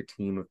have like a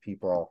team of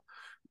people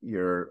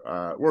you're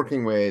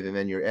working with, and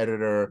then your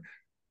editor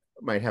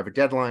might have a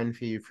deadline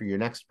for you for your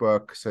next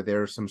book. So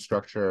there's some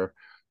structure.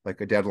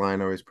 like a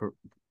deadline always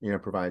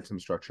provides some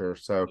structure.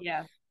 So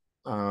Yeah.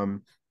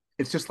 um,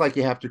 it's just like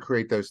you have to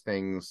create those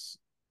things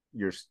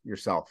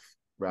yourself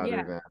rather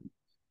Yeah.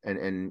 than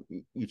and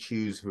you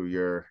choose who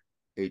your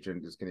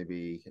agent is going to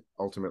be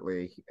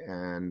ultimately,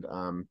 and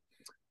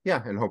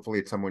yeah, and hopefully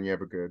it's someone you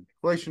have a good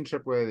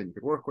relationship with and you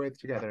could work with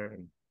together.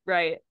 And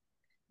Right.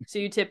 So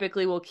you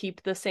typically will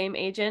keep the same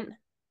agent?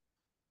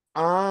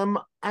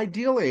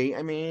 ideally,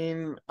 I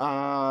mean,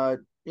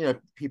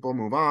 people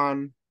move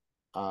on,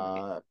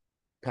 Right. uh,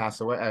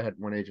 pass away. I had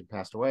one agent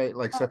passed away,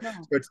 like Oh so. no.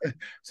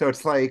 So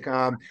it's like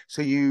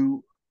so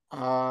you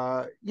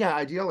yeah,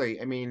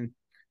 ideally, I mean,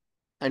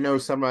 I know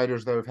some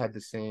writers that have had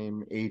the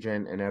same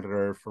agent and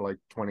editor for like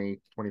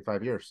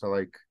 20-25 years. So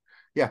like,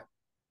 yeah.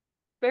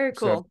 Very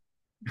So cool.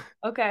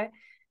 Okay.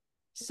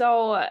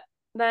 So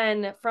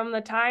then from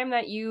the time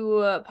that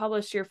you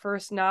published your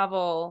first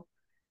novel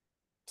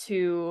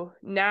to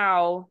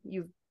now,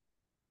 you've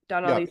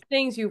done all yeah. these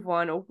things, you've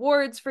won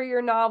awards for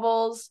your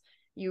novels,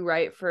 you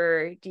write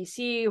for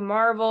DC,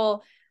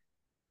 Marvel.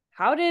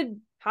 How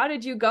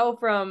did you go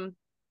from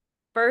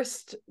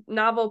first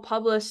novel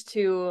published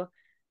to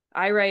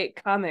I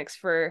write comics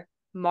for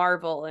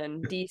Marvel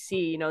and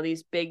DC,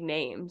 these big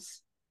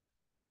names?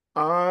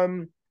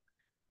 Um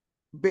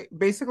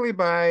basically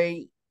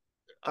by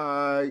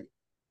uh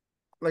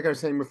like I was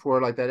saying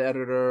before, like that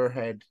editor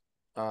had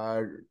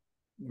uh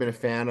been a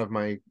fan of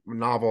my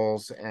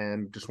novels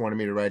and just wanted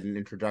me to write an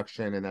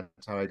introduction, and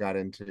that's how I got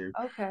into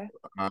Okay.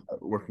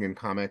 working in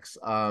comics.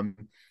 I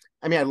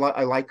mean,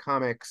 I like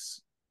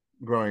comics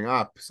growing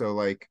up, so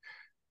like,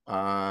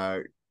 uh,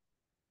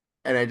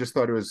 and I just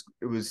thought it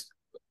was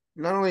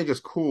not only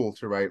just cool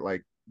to write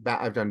like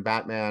I've done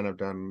Batman, I've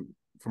done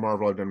for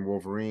Marvel, I've done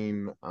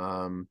Wolverine,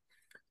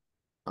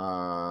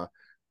 uh,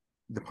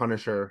 The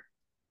Punisher,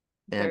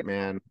 Very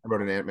Ant-Man. I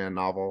wrote an Ant-Man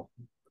novel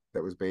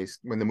that was based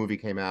when the movie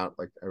came out.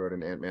 Like I wrote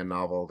an Ant-Man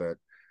novel that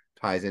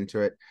ties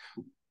into it.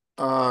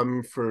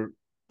 For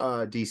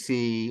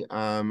DC,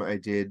 I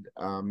did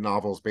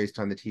novels based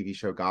on the TV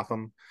show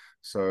Gotham,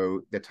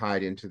 so that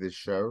tied into this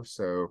show.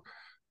 So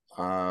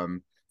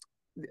um,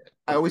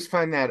 I always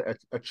find that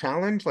a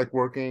challenge, like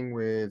working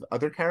with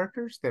other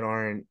characters that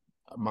aren't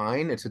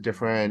mine. It's a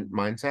different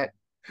mindset.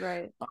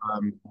 right.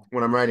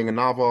 When I'm writing a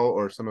novel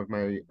or some of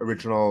my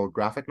original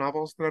graphic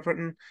novels that I've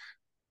written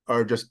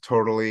are just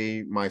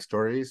totally my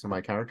stories and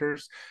my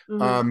characters.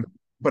 Mm-hmm. Um,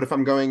 but if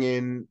I'm going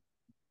in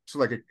to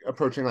like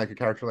approaching like a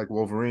character like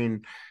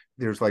Wolverine,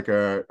 there's like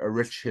a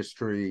rich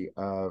history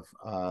of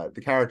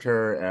the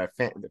character,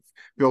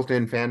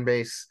 built-in fan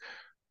base.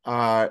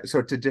 So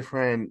it's a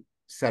different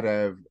set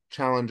of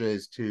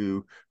challenges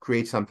to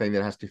create something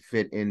that has to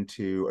fit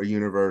into a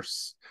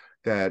universe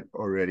that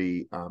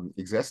already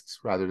exists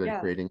rather than Yeah.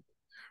 creating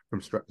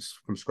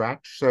from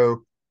scratch.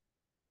 So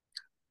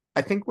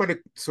I think what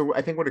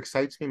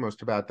excites me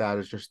most about that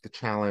is just the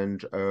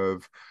challenge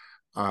of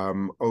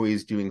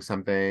always doing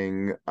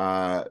something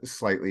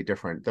slightly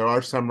different. There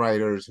are some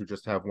writers who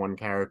just have one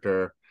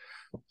character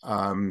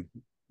um,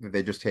 that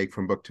they just take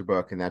from book to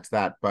book, and that's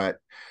that. But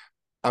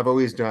I've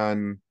always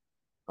done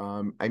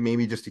I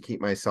maybe just to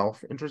keep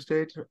myself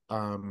interested,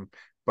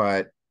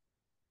 but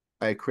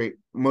I create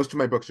most of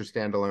my books are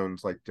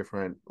standalones, like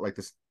different like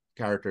this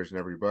characters in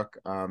every book.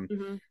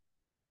 Mm-hmm.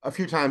 A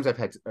few times I've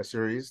had a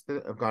series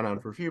that have gone on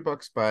for a few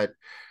books, but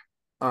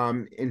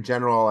in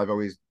general, I've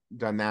always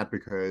done that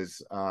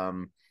because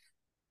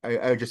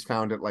I just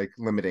found it like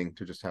limiting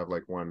to just have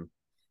like one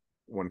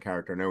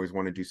character, and I always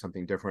want to do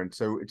something different.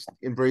 So it's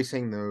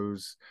embracing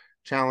those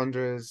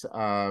challenges.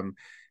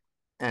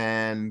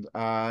 And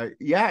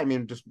yeah, I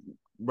mean, just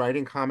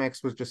writing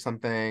comics was just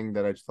something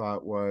that I just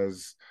thought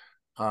was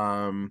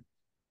um,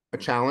 a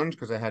challenge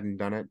because I hadn't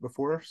done it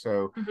before.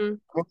 So Mm-hmm.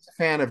 I'm a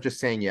fan of just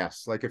saying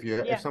yes. Like if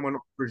Yeah. someone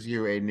offers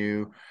you a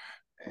new,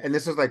 and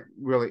this is like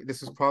really,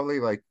 this is probably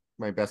like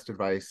my best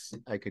advice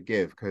I could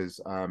give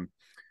because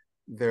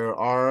there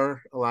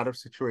are a lot of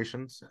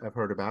situations I've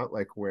heard about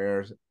like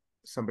where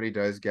somebody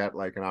does get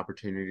like an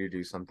opportunity to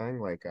do something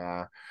like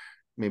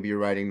maybe you're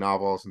writing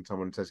novels and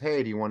someone says,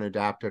 "Hey, do you want to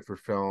adapt it for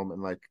film?"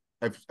 And like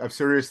I've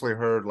seriously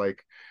heard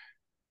like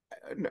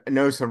I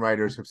know some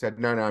writers who've said,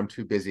 "No, no, I'm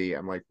too busy.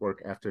 I'm like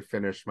work I have to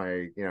finish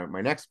my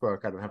my next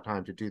book. I don't have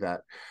time to do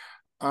that."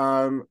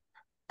 Um,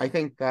 I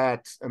think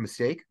that's a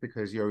mistake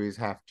because you always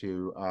have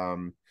to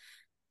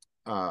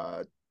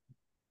uh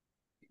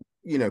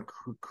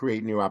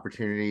create new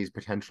opportunities,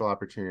 potential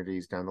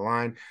opportunities down the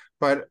line.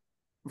 But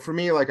for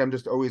me, like I'm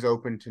just always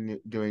open to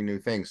doing new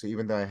things. So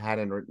even though I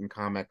hadn't written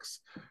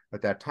comics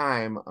at that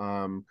time,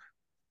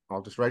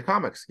 I'll just write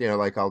comics.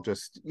 Like I'll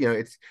just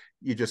it's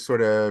you just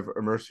sort of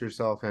immerse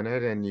yourself in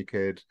it, and you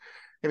could.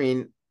 I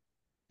mean,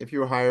 if you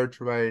were hired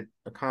to write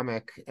a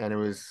comic and it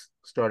was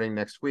starting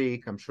next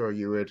week, I'm sure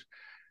you would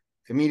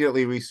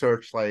immediately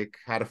research like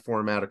how to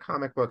format a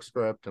comic book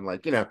script and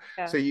like Yeah.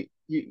 so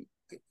you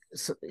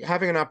so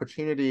having an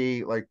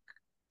opportunity like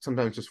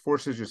sometimes just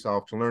forces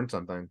yourself to learn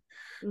something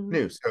Mm-hmm.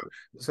 new.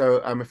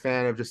 So I'm a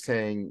fan of just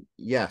saying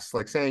yes,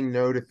 like saying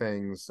no to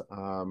things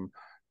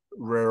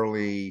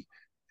rarely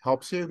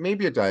helps you.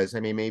 Maybe it does. I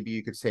mean, maybe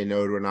you could say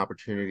no to an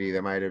opportunity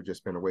that might have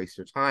just been a waste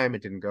of time.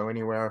 It didn't go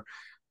anywhere.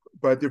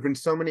 But there've been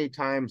so many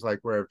times like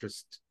where I've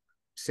just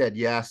said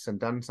yes and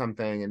done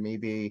something, and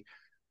maybe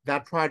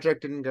that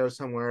project didn't go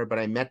somewhere, but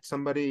I met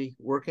somebody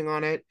working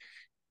on it,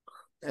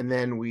 and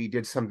then we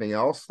did something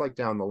else like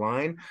down the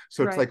line.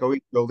 So it's Right. like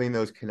always building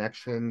those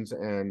connections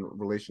and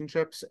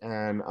relationships,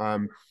 and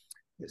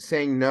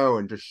saying no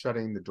and just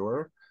shutting the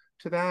door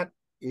to that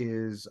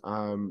is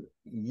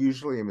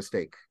usually a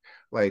mistake.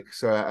 Like,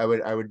 so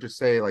I would just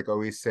say like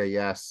always say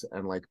yes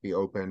and like be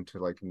open to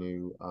like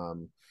new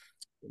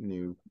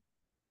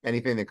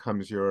anything that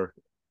comes your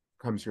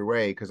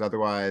way, because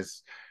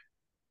otherwise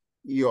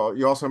you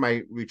also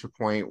might reach a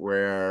point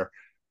where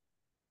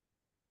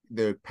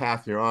the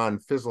path you're on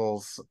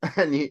fizzles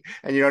and you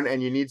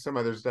need some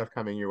other stuff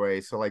coming your way.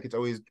 So like it's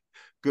always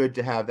good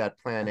to have that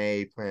plan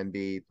A, plan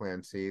B,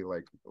 plan C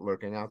like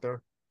lurking out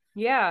there.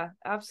 Yeah,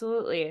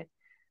 absolutely.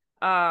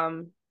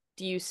 Um,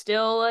 do you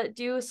still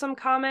do some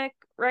comic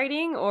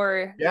writing or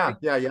are Yeah, you...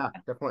 yeah, yeah,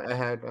 definitely. I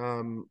had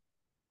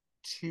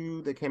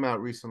two that came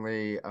out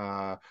recently.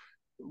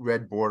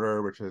 Red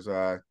Border, which is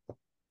a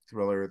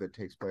thriller that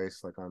takes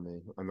place like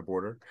on the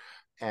border,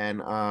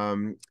 and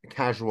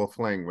Casual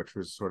Fling, which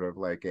was sort of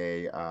like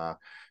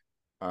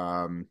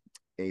um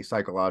a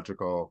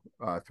psychological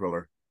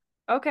thriller.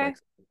 Okay. Like,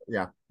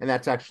 yeah, and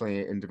that's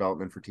actually in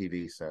development for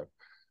TV, so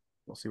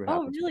we'll see what Oh,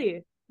 happens with it.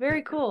 really?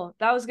 Very cool.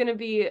 That was going to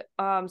be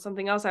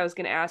something else I was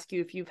going to ask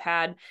you if you've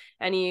had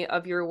any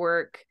of your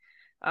work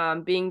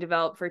being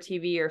developed for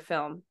TV or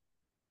film.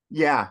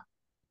 Yeah,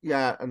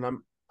 yeah, and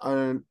I'm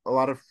on a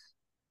lot of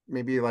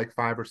maybe like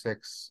five or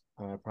six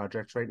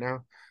projects right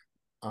now.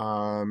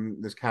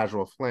 This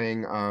Casual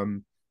Fling,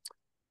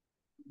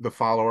 The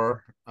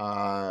Follower,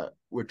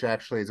 which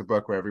actually is a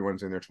book where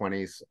everyone's in their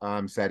 20s,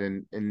 set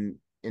in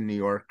New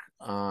York.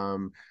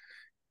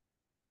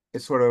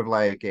 It's sort of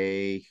like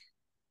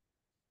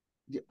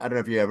I don't know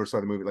if you ever saw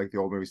the movie, like the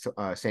old movie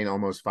St.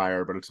 Elmo's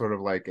Fire, but it's sort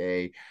of like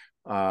a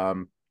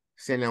um,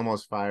 St.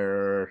 Elmo's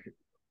Fire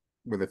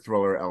with a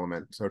thriller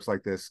element. So it's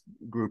like this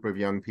group of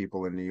young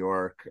people in New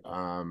York,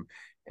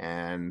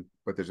 and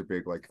but there's a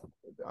big like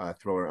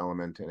thriller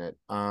element in it.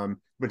 But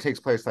it takes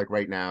place like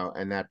right now,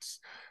 and that's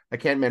I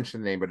can't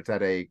mention the name, but it's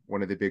at a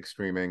one of the big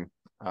streaming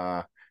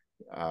uh,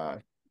 uh,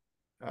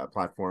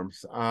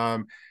 platforms.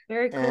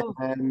 Very cool.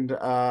 And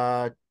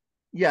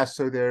yeah,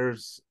 so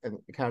there's a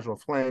Casual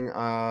Fling,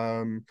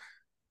 and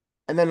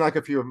then like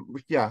a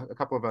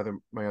couple of other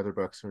my other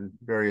books are in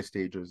various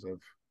stages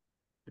of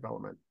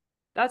development.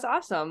 That's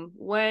awesome.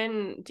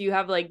 When do you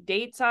have like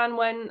dates on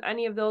when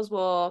any of those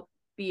will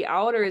be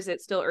out, or is it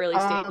still early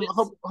stages?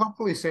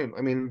 Hopefully soon.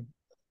 I mean,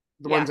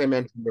 the Yeah, ones I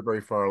mentioned are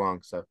very far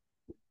along. So,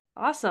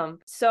 awesome.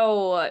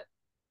 So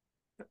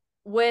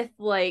with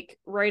like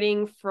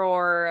writing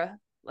for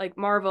like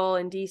Marvel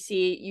and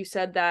DC, you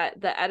said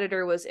that the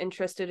editor was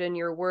interested in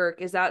your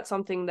work. Is that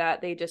something that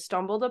they just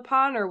stumbled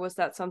upon, or was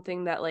that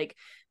something that like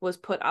was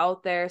put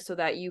out there so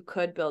that you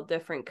could build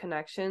different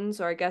connections?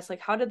 Or I guess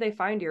like how did they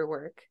find your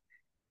work?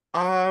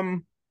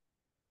 um,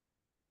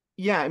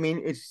 yeah, I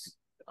mean,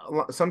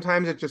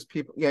 sometimes it's just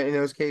people. Yeah, in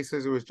those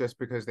cases, it was just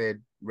because they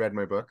had read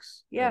my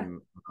books Yeah. and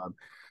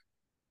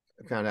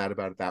found out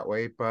about it that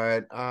way.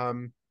 But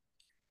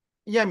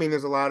yeah, I mean,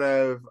 there's a lot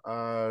of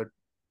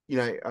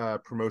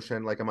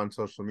promotion. Like I'm on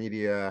social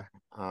media.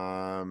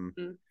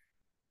 Mm.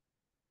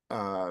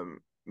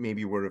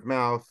 Maybe word of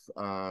mouth.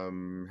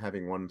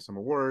 Having won some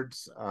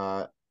awards.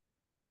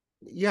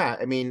 Yeah,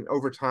 I mean,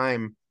 over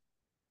time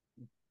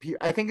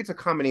I think it's a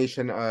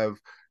combination of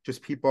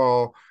just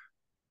people,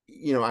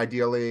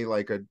 ideally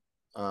like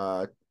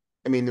I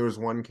mean, there was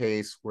one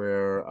case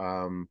where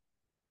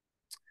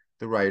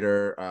the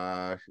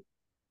writer,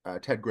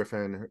 Ted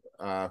Griffin,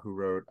 who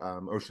wrote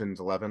Ocean's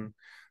 11,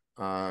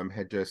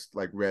 had just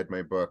like read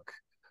my book,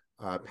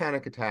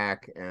 Panic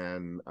Attack,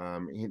 and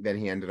then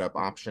he ended up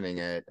optioning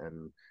it,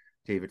 and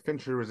David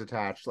Fincher was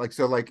attached. Like,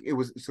 so like it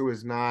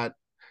was not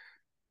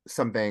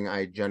something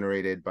I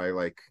generated by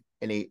like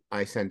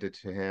I sent it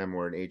to him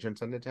or an agent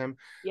sent it to him.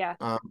 Yeah.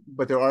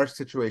 But there are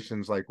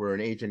situations like where an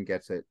agent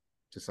gets it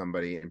to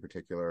somebody in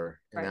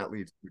particular, and Right. that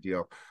leads to a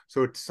deal.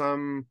 So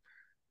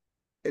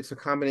it's a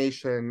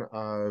combination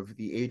of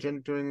the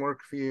agent doing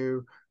work for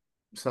you,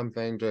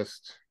 something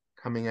just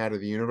coming out of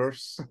the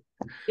universe,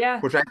 Yeah.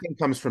 which I think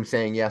comes from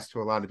saying yes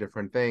to a lot of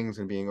different things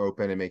and being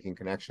open and making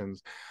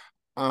connections.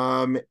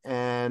 And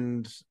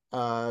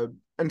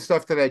and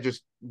stuff that I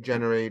just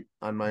generate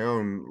on my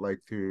own, like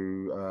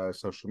through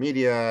social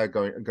media,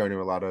 going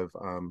to a lot of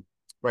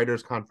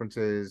writers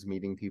conferences,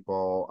 meeting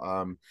people.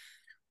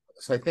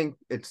 So I think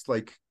it's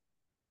like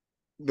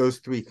those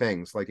three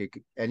things, like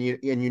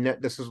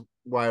this is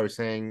why I was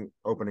saying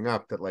opening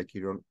up that like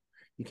you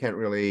can't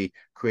really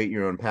create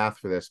your own path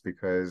for this,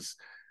 because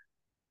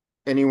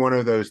any one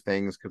of those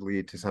things could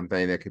lead to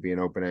something that could be an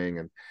opening.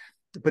 And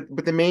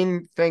but the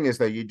main thing is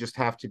that you just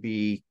have to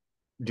be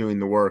doing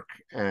the work,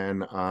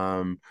 and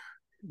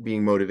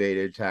being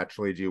motivated to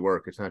actually do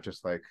work. It's not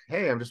just like,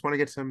 hey, I just want to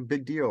get some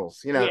big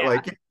deals, Yeah.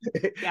 like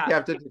you Yeah.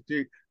 have to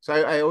do. So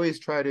I always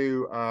try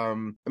to, I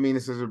mean,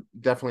 this is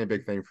definitely a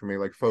big thing for me,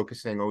 like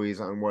focusing always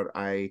on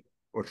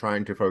or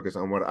trying to focus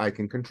on what I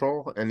can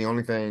control. And the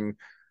only thing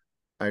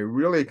I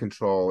really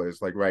control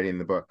is like writing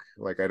the book.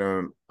 Like I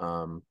don't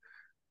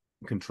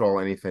control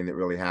anything that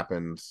really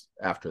happens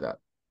after that.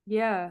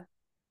 Yeah.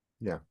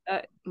 Yeah.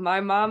 My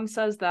mom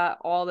says that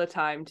all the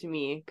time to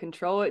me.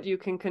 Control what you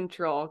can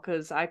control,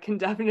 because I can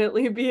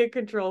definitely be a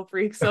control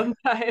freak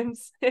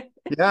sometimes.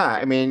 Yeah.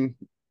 I mean,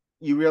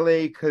 you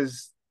really,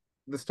 because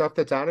the stuff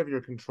that's out of your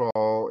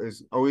control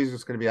is always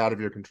just going to be out of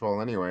your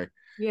control anyway.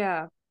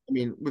 Yeah. I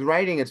mean, with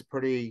writing, it's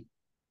pretty.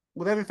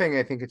 With everything,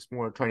 I think it's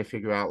more trying to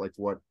figure out like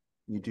what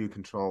you do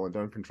control and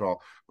don't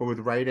control. But with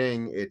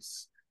writing,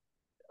 it's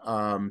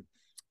um,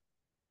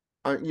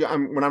 yeah.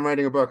 When I'm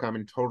writing a book, I'm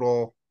in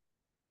total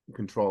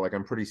control. Like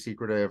I'm pretty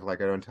secretive.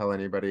 Like I don't tell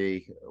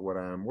anybody what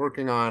I'm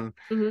working on.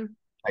 Hmm.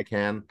 I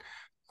can,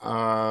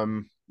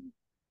 um,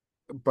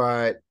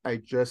 but I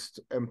just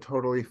am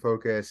totally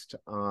focused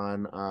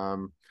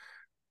on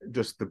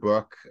just the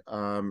book.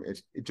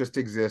 It just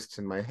exists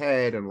in my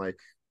head and like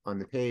on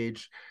the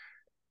page.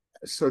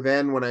 So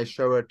then when I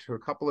show it to a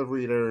couple of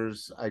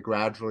readers, I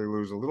gradually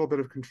lose a little bit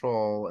of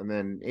control, and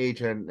then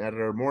agent,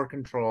 editor, more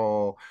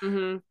control.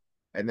 Hmm.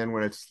 And then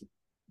when it's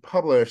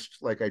published,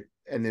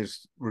 and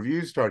there's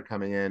reviews start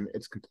coming in,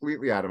 it's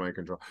completely out of my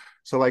control.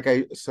 So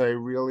I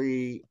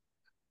really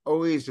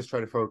always just try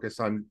to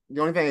focus on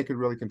the only thing I could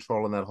really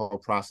control in that whole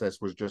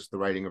process was just the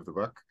writing of the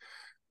book.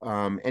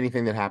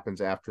 Anything that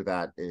happens after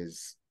that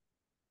is,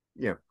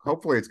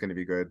 hopefully it's going to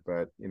be good,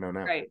 but no.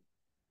 Right.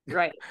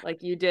 Right.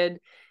 Like you did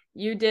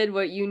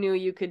what you knew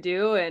you could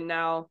do, and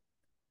now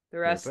the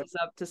That's rest it. is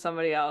up to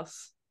somebody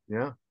else.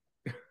 Yeah.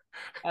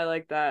 I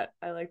like that.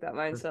 I like that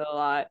mindset a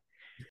lot.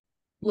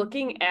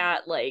 Looking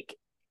at like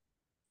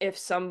if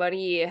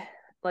somebody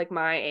like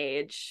my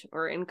age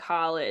or in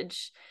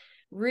college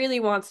really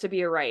wants to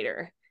be a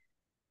writer,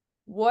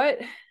 what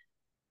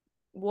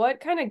what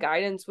kind of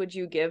guidance would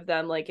you give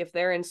them? Like if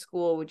they're in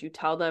school, would you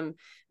tell them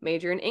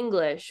major in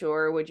English,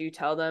 or would you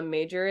tell them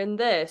major in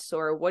this?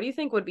 Or what do you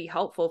think would be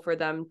helpful for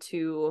them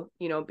to,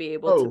 be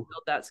able to Oh,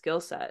 build that skill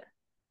set?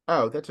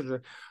 oh, that's a.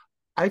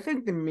 I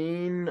think the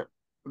main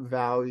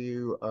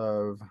value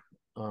of,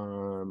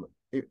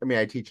 I mean,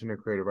 I teach in a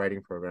creative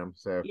writing program,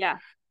 so Yeah.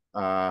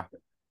 uh,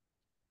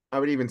 I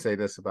would even say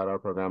this about our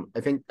program.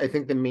 I think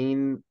the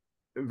main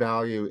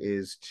value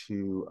is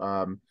to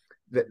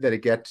that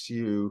it gets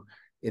you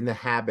in the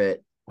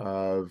habit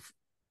of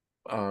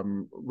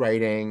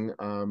writing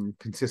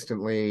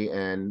consistently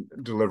and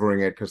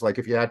delivering it. Because like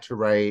if you had to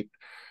write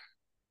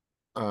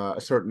a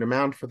certain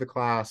amount for the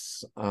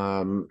class,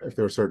 if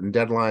there are certain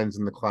deadlines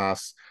in the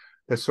class,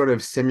 that sort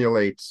of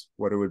simulates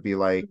what it would be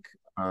like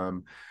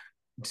um,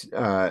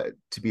 to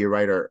be a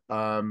writer.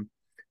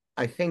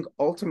 I think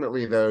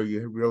ultimately, though,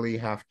 you really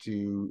have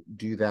to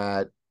do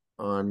that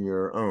on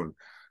your own.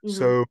 Hmm.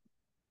 So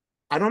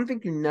I don't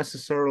think you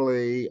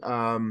necessarily.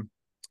 So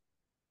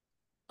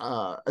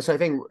I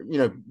think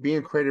being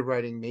a creative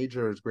writing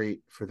major is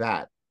great for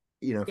that.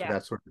 For Yeah.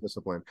 that sort of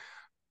discipline.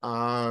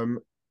 Um,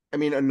 I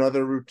mean,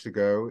 another route to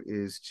go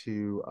is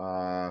to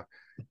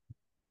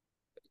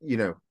you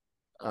know,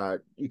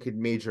 you could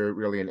major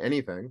really in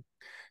anything.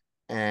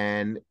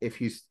 And if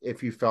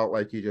you felt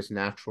like you just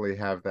naturally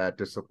have that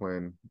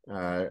discipline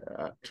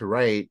to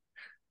write,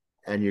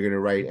 and you're going to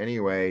write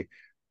anyway,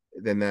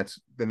 then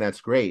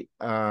that's great.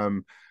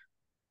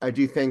 I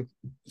do think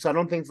so. I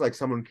don't think like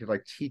someone could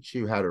like teach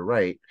you how to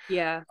write.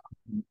 Yeah.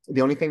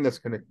 The only thing that's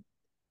going to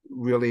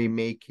really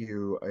make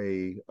you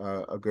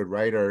a good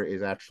writer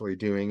is actually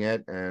doing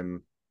it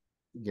and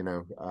you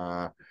know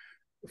uh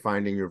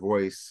finding your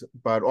voice,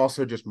 but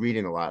also just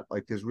reading a lot.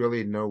 Like there's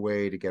really no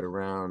way to get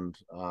around.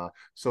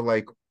 So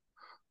like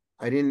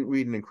I didn't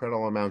read an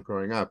incredible amount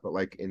growing up, but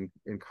like in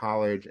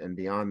college and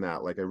beyond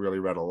that, like I really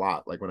read a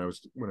lot. Like when I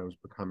was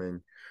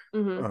becoming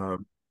Hmm.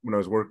 when I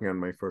was working on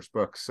my first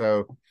book.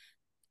 So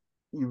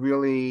you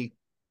really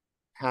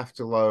have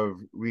to love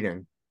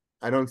reading.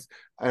 I don't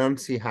I don't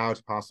see how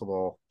it's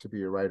possible to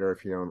be a writer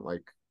if you don't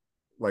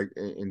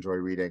enjoy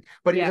reading.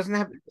 But it Yeah. doesn't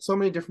have so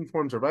many different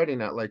forms of writing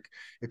that like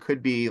it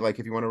could be like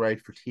if you want to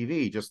write for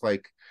TV, just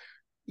like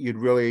you'd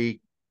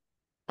really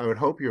I would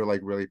hope you're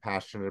like really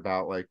passionate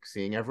about like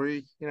seeing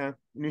every,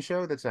 new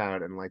show that's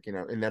out and like,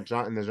 in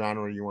the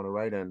genre you want to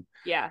write in.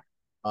 Yeah.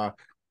 Uh,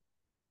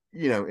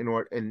 in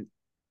order and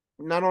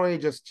not only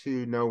just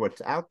to know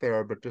what's out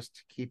there, but just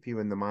to keep you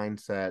in the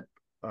mindset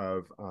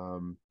of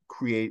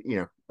create,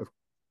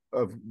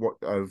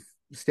 of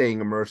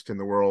staying immersed in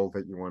the world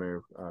that you want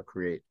to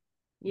create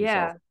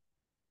yourself.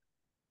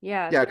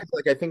 Yeah. Yeah. Yeah, because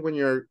like I think when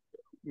you're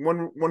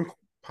one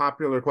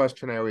popular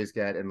question I always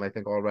get, and I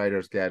think all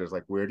writers get, is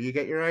like, where do you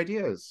get your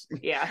ideas?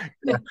 Yeah.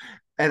 Yeah.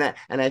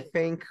 And I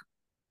think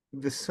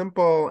the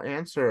simple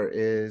answer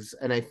is,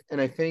 and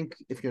I think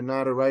if you're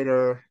not a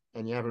writer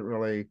and you haven't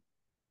really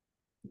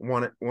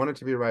wanted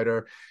to be a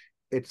writer,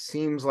 it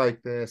seems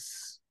like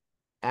this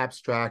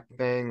abstract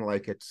thing,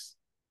 like it's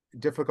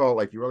difficult.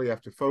 Like you really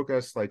have to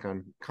focus like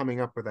on coming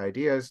up with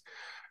ideas.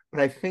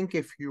 But I think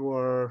if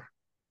you're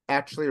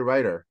actually a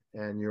writer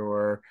and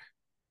you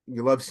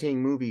love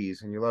seeing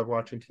movies and you love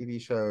watching TV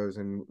shows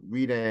and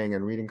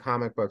reading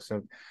comic books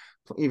and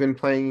even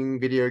playing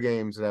video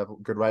games that have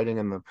good writing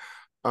in them,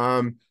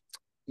 um,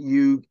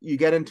 you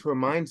get into a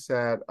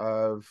mindset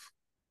of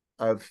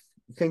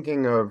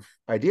thinking of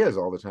ideas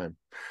all the time.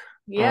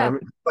 Yeah.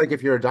 Like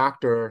if you're a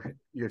doctor,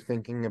 you're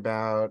thinking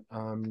about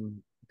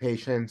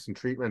patients and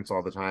treatments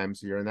all the time,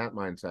 so you're in that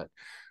mindset.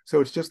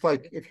 So it's just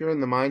like if you're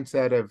in the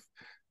mindset of,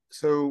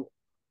 so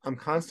I'm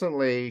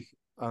constantly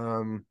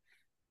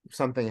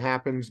something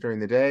happens during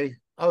the day.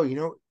 Oh,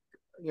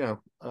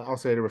 I'll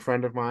say to a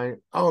friend of mine,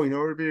 oh, it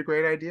would be a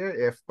great idea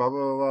if blah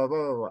blah blah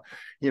blah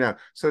blah.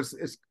 So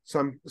it's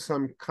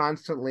some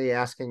constantly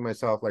asking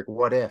myself like,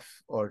 what if,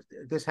 or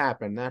this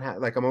happened,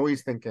 like I'm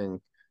always thinking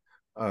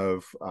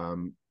of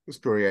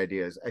story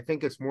ideas. I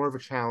think it's more of a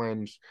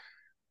challenge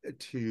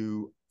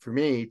for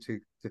me to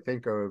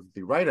think of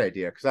the right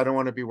idea because I don't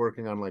want to be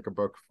working on like a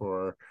book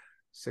for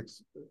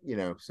 6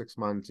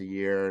 months, a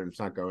year, and it's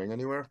not going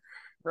anywhere.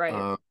 Right.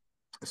 Um,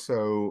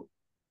 so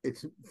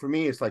it's for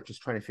me, it's like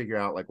just trying to figure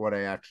out like what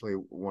I actually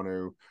want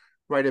to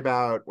write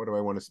about. What do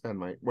I want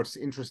to what's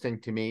interesting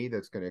to me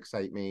that's going to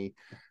excite me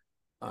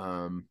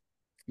um,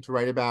 to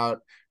write about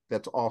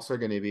that's also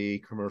going to be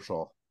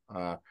commercial.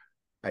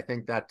 I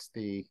think that's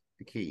the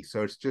key.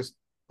 So it's just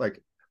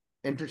like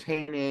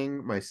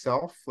entertaining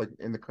myself. Like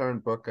in the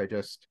current book I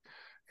just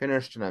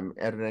finished and I'm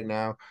editing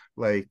now,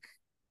 like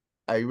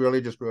I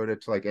really just wrote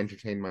it to like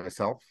entertain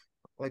myself.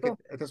 Like Cool.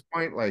 at this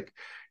point, like,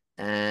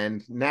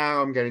 and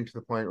now I'm getting to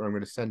the point where I'm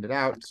going to send it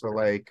out. So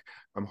like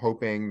I'm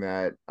hoping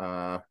that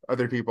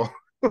other people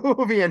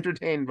will be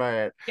entertained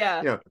by it.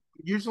 Yeah. You know,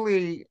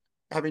 usually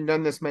having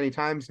done this many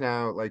times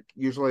now, like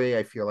usually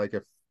I feel like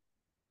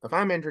if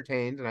I'm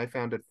entertained and I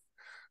found it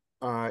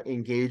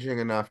engaging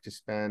enough to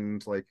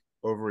spend like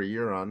over a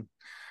year on,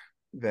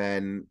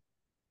 then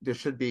there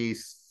should be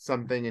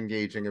something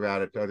engaging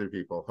about it to other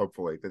people,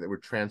 hopefully, that it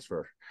would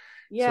transfer.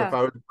 So if Yeah.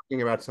 I was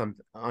thinking about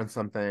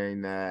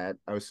something that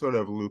I was sort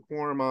of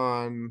lukewarm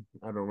on,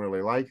 I don't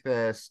really like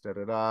this, da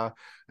da da,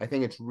 I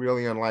think it's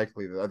really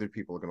unlikely that other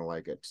people are going to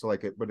like it. So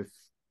like it, but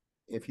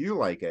if you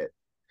like it,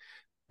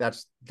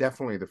 that's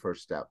definitely the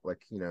first step.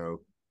 Like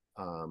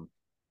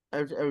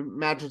I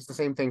imagine it's the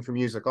same thing for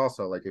music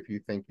also. Like if you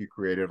think you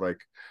created like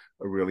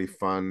a really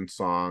fun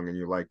song and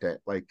you liked it,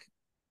 like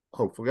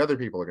hopefully other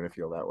people are going to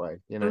feel that way.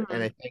 And Hmm.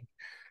 I think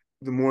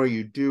the more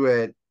you do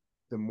it,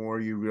 the more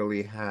you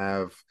really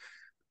have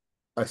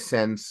a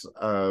sense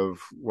of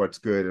what's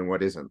good and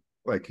what isn't.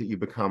 Like you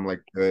become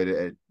like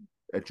good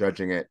at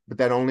judging it, but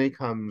that only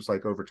comes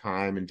like over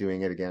time and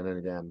doing it again and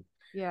again.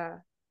 Yeah.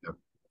 Yeah.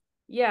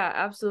 Yeah,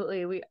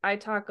 absolutely. I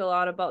talk a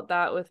lot about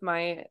that with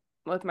my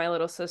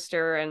little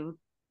sister and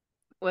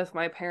with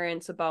my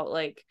parents about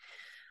like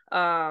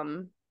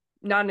um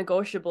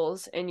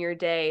non-negotiables in your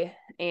day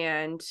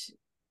and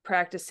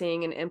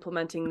practicing and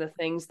implementing the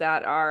things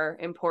that are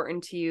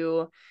important to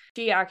you.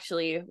 She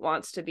actually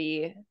wants to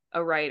be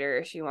a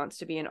writer. She wants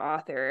to be an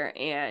author,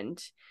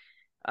 and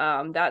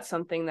that's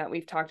something that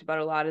we've talked about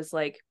a lot is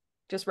like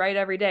just write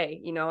every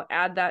day,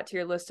 add that to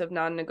your list of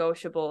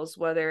non-negotiables,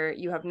 whether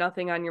you have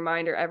nothing on your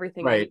mind or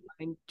everything on your Right.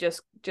 mind,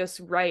 just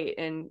write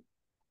and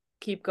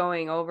keep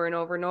going over and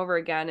over and over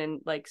again,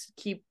 and like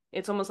keep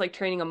it's almost like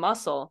training a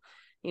muscle.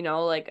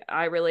 Like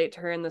I relate to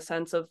her in the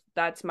sense of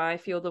that's my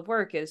field of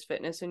work is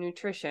fitness and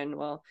nutrition.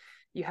 Well,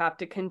 you have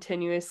to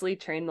continuously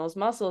train those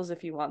muscles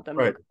if you want them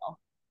to Right. grow.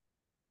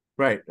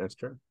 Right. That's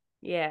true.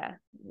 Yeah,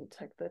 we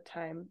took the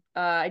time.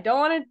 I don't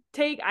want to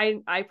take.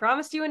 I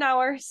promised you an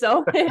hour,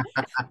 so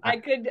I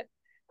could.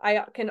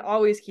 I can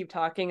always keep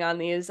talking on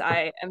these.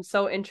 I am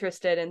so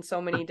interested in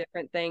so many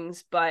different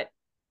things, but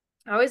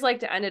I always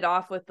like to end it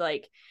off with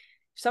like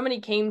somebody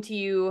came to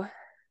you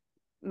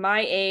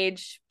my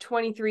age,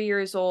 23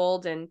 years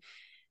old, and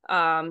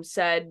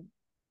said,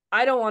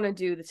 I don't want to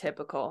do the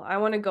typical. I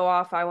want to go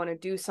off. I want to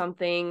do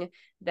something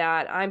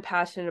that I'm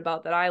passionate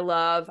about, that I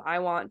love. I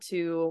want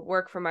to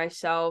work for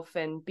myself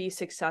and be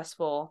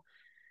successful.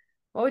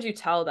 What would you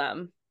tell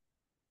them?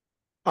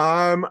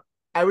 Um,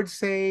 I would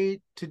say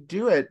to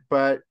do it,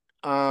 but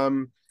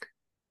um,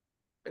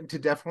 to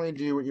definitely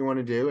do what you want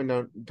to do,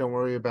 and don't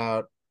worry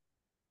about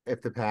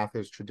if the path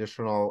is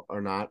traditional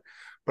or not.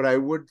 But I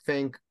would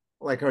think,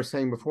 like I was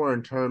saying before,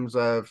 in terms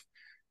of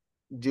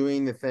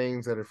doing the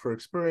things that are for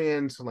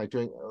experience and like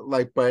doing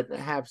like, but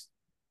have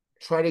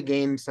try to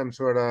gain some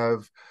sort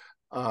of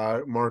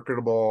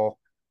marketable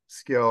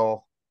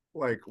skill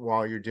like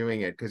while you're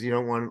doing it because you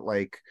don't want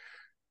like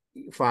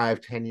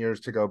 5-10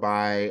 years to go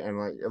by and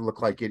like it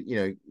look like you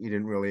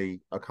didn't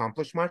really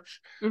accomplish much.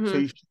 So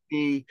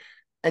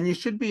Mm-hmm. you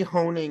should be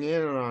honing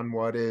in on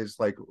what is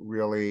like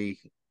really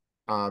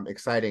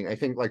exciting. I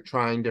think like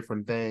trying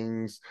different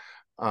things,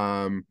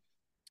 um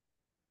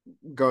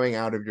going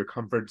out of your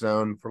comfort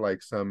zone for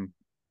like some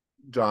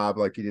job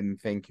like you didn't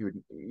think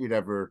you'd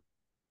ever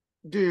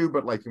do,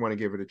 but like you want to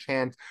give it a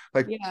chance.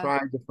 Like Yeah. try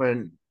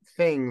different.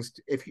 things,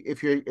 if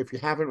you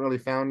haven't really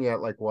found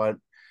yet like what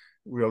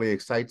really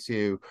excites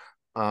you,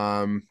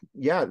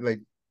 yeah, like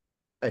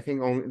I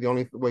think the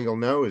only way you'll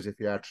know is if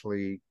you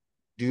actually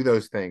do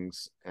those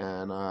things.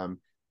 And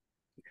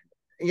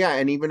yeah,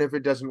 and even if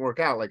it doesn't work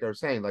out, like I was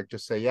saying, like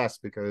just say yes,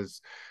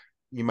 because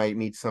you might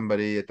meet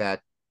somebody at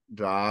that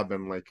job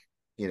and like,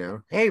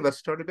 hey, let's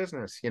start a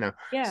business, Yeah.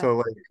 so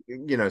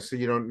like, so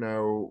you don't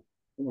know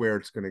where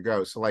it's going to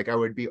go. So like I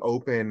would be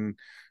open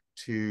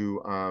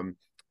to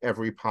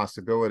every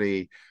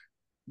possibility,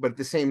 but at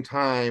the same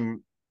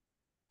time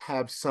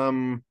have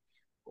some,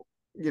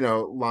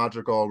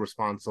 logical,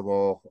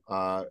 responsible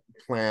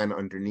plan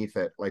underneath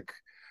it, like,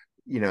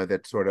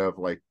 that's sort of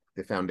like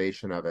the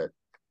foundation of it.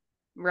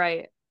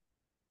 Right.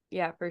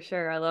 Yeah, for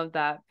sure. I love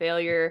that.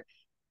 Failure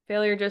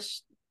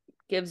just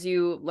gives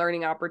you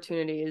learning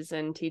opportunities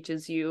and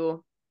teaches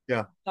you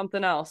Yeah.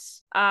 something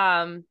else.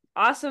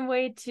 Awesome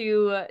way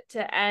to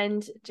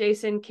end.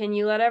 Jason, can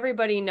you let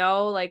everybody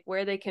know like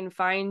where they can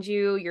find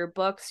you, your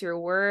books, your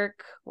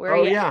work? Where are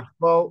Oh you yeah.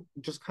 Well,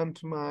 just come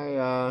to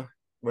my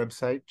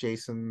website,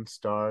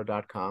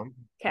 jasonstarr.com.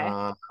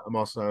 at? I'm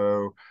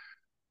also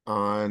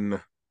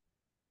on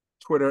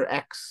Twitter,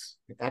 X.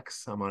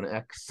 I'm on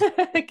X.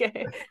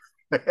 Okay.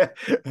 Okay.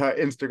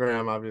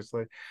 Instagram,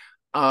 obviously.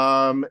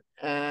 And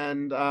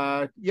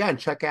yeah, and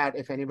check out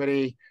if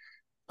anybody,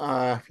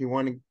 if you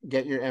want to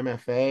get your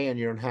MFA and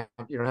you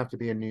don't have to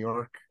be in New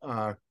York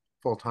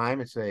full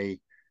time. It's a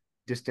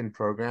distant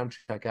program.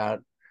 Check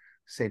out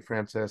St.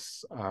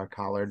 Francis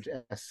College,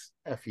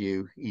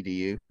 SFU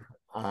EDU.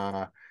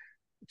 Uh,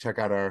 Check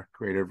out our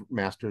creative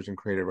masters in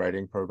creative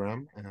writing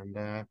program.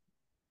 And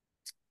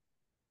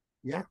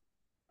yeah.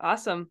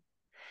 Awesome.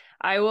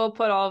 I will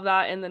put all of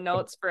that in the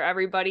notes for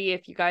everybody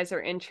if you guys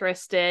are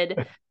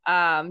interested.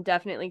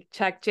 Definitely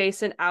check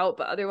Jason out.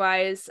 But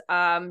otherwise,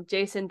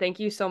 Jason, thank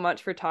you so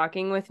much for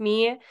talking with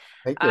me.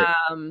 Thank you.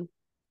 Um,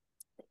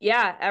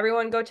 yeah,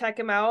 everyone go check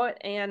him out,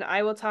 and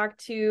I will talk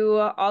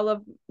to all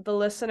of the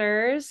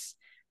listeners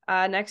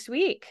next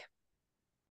week.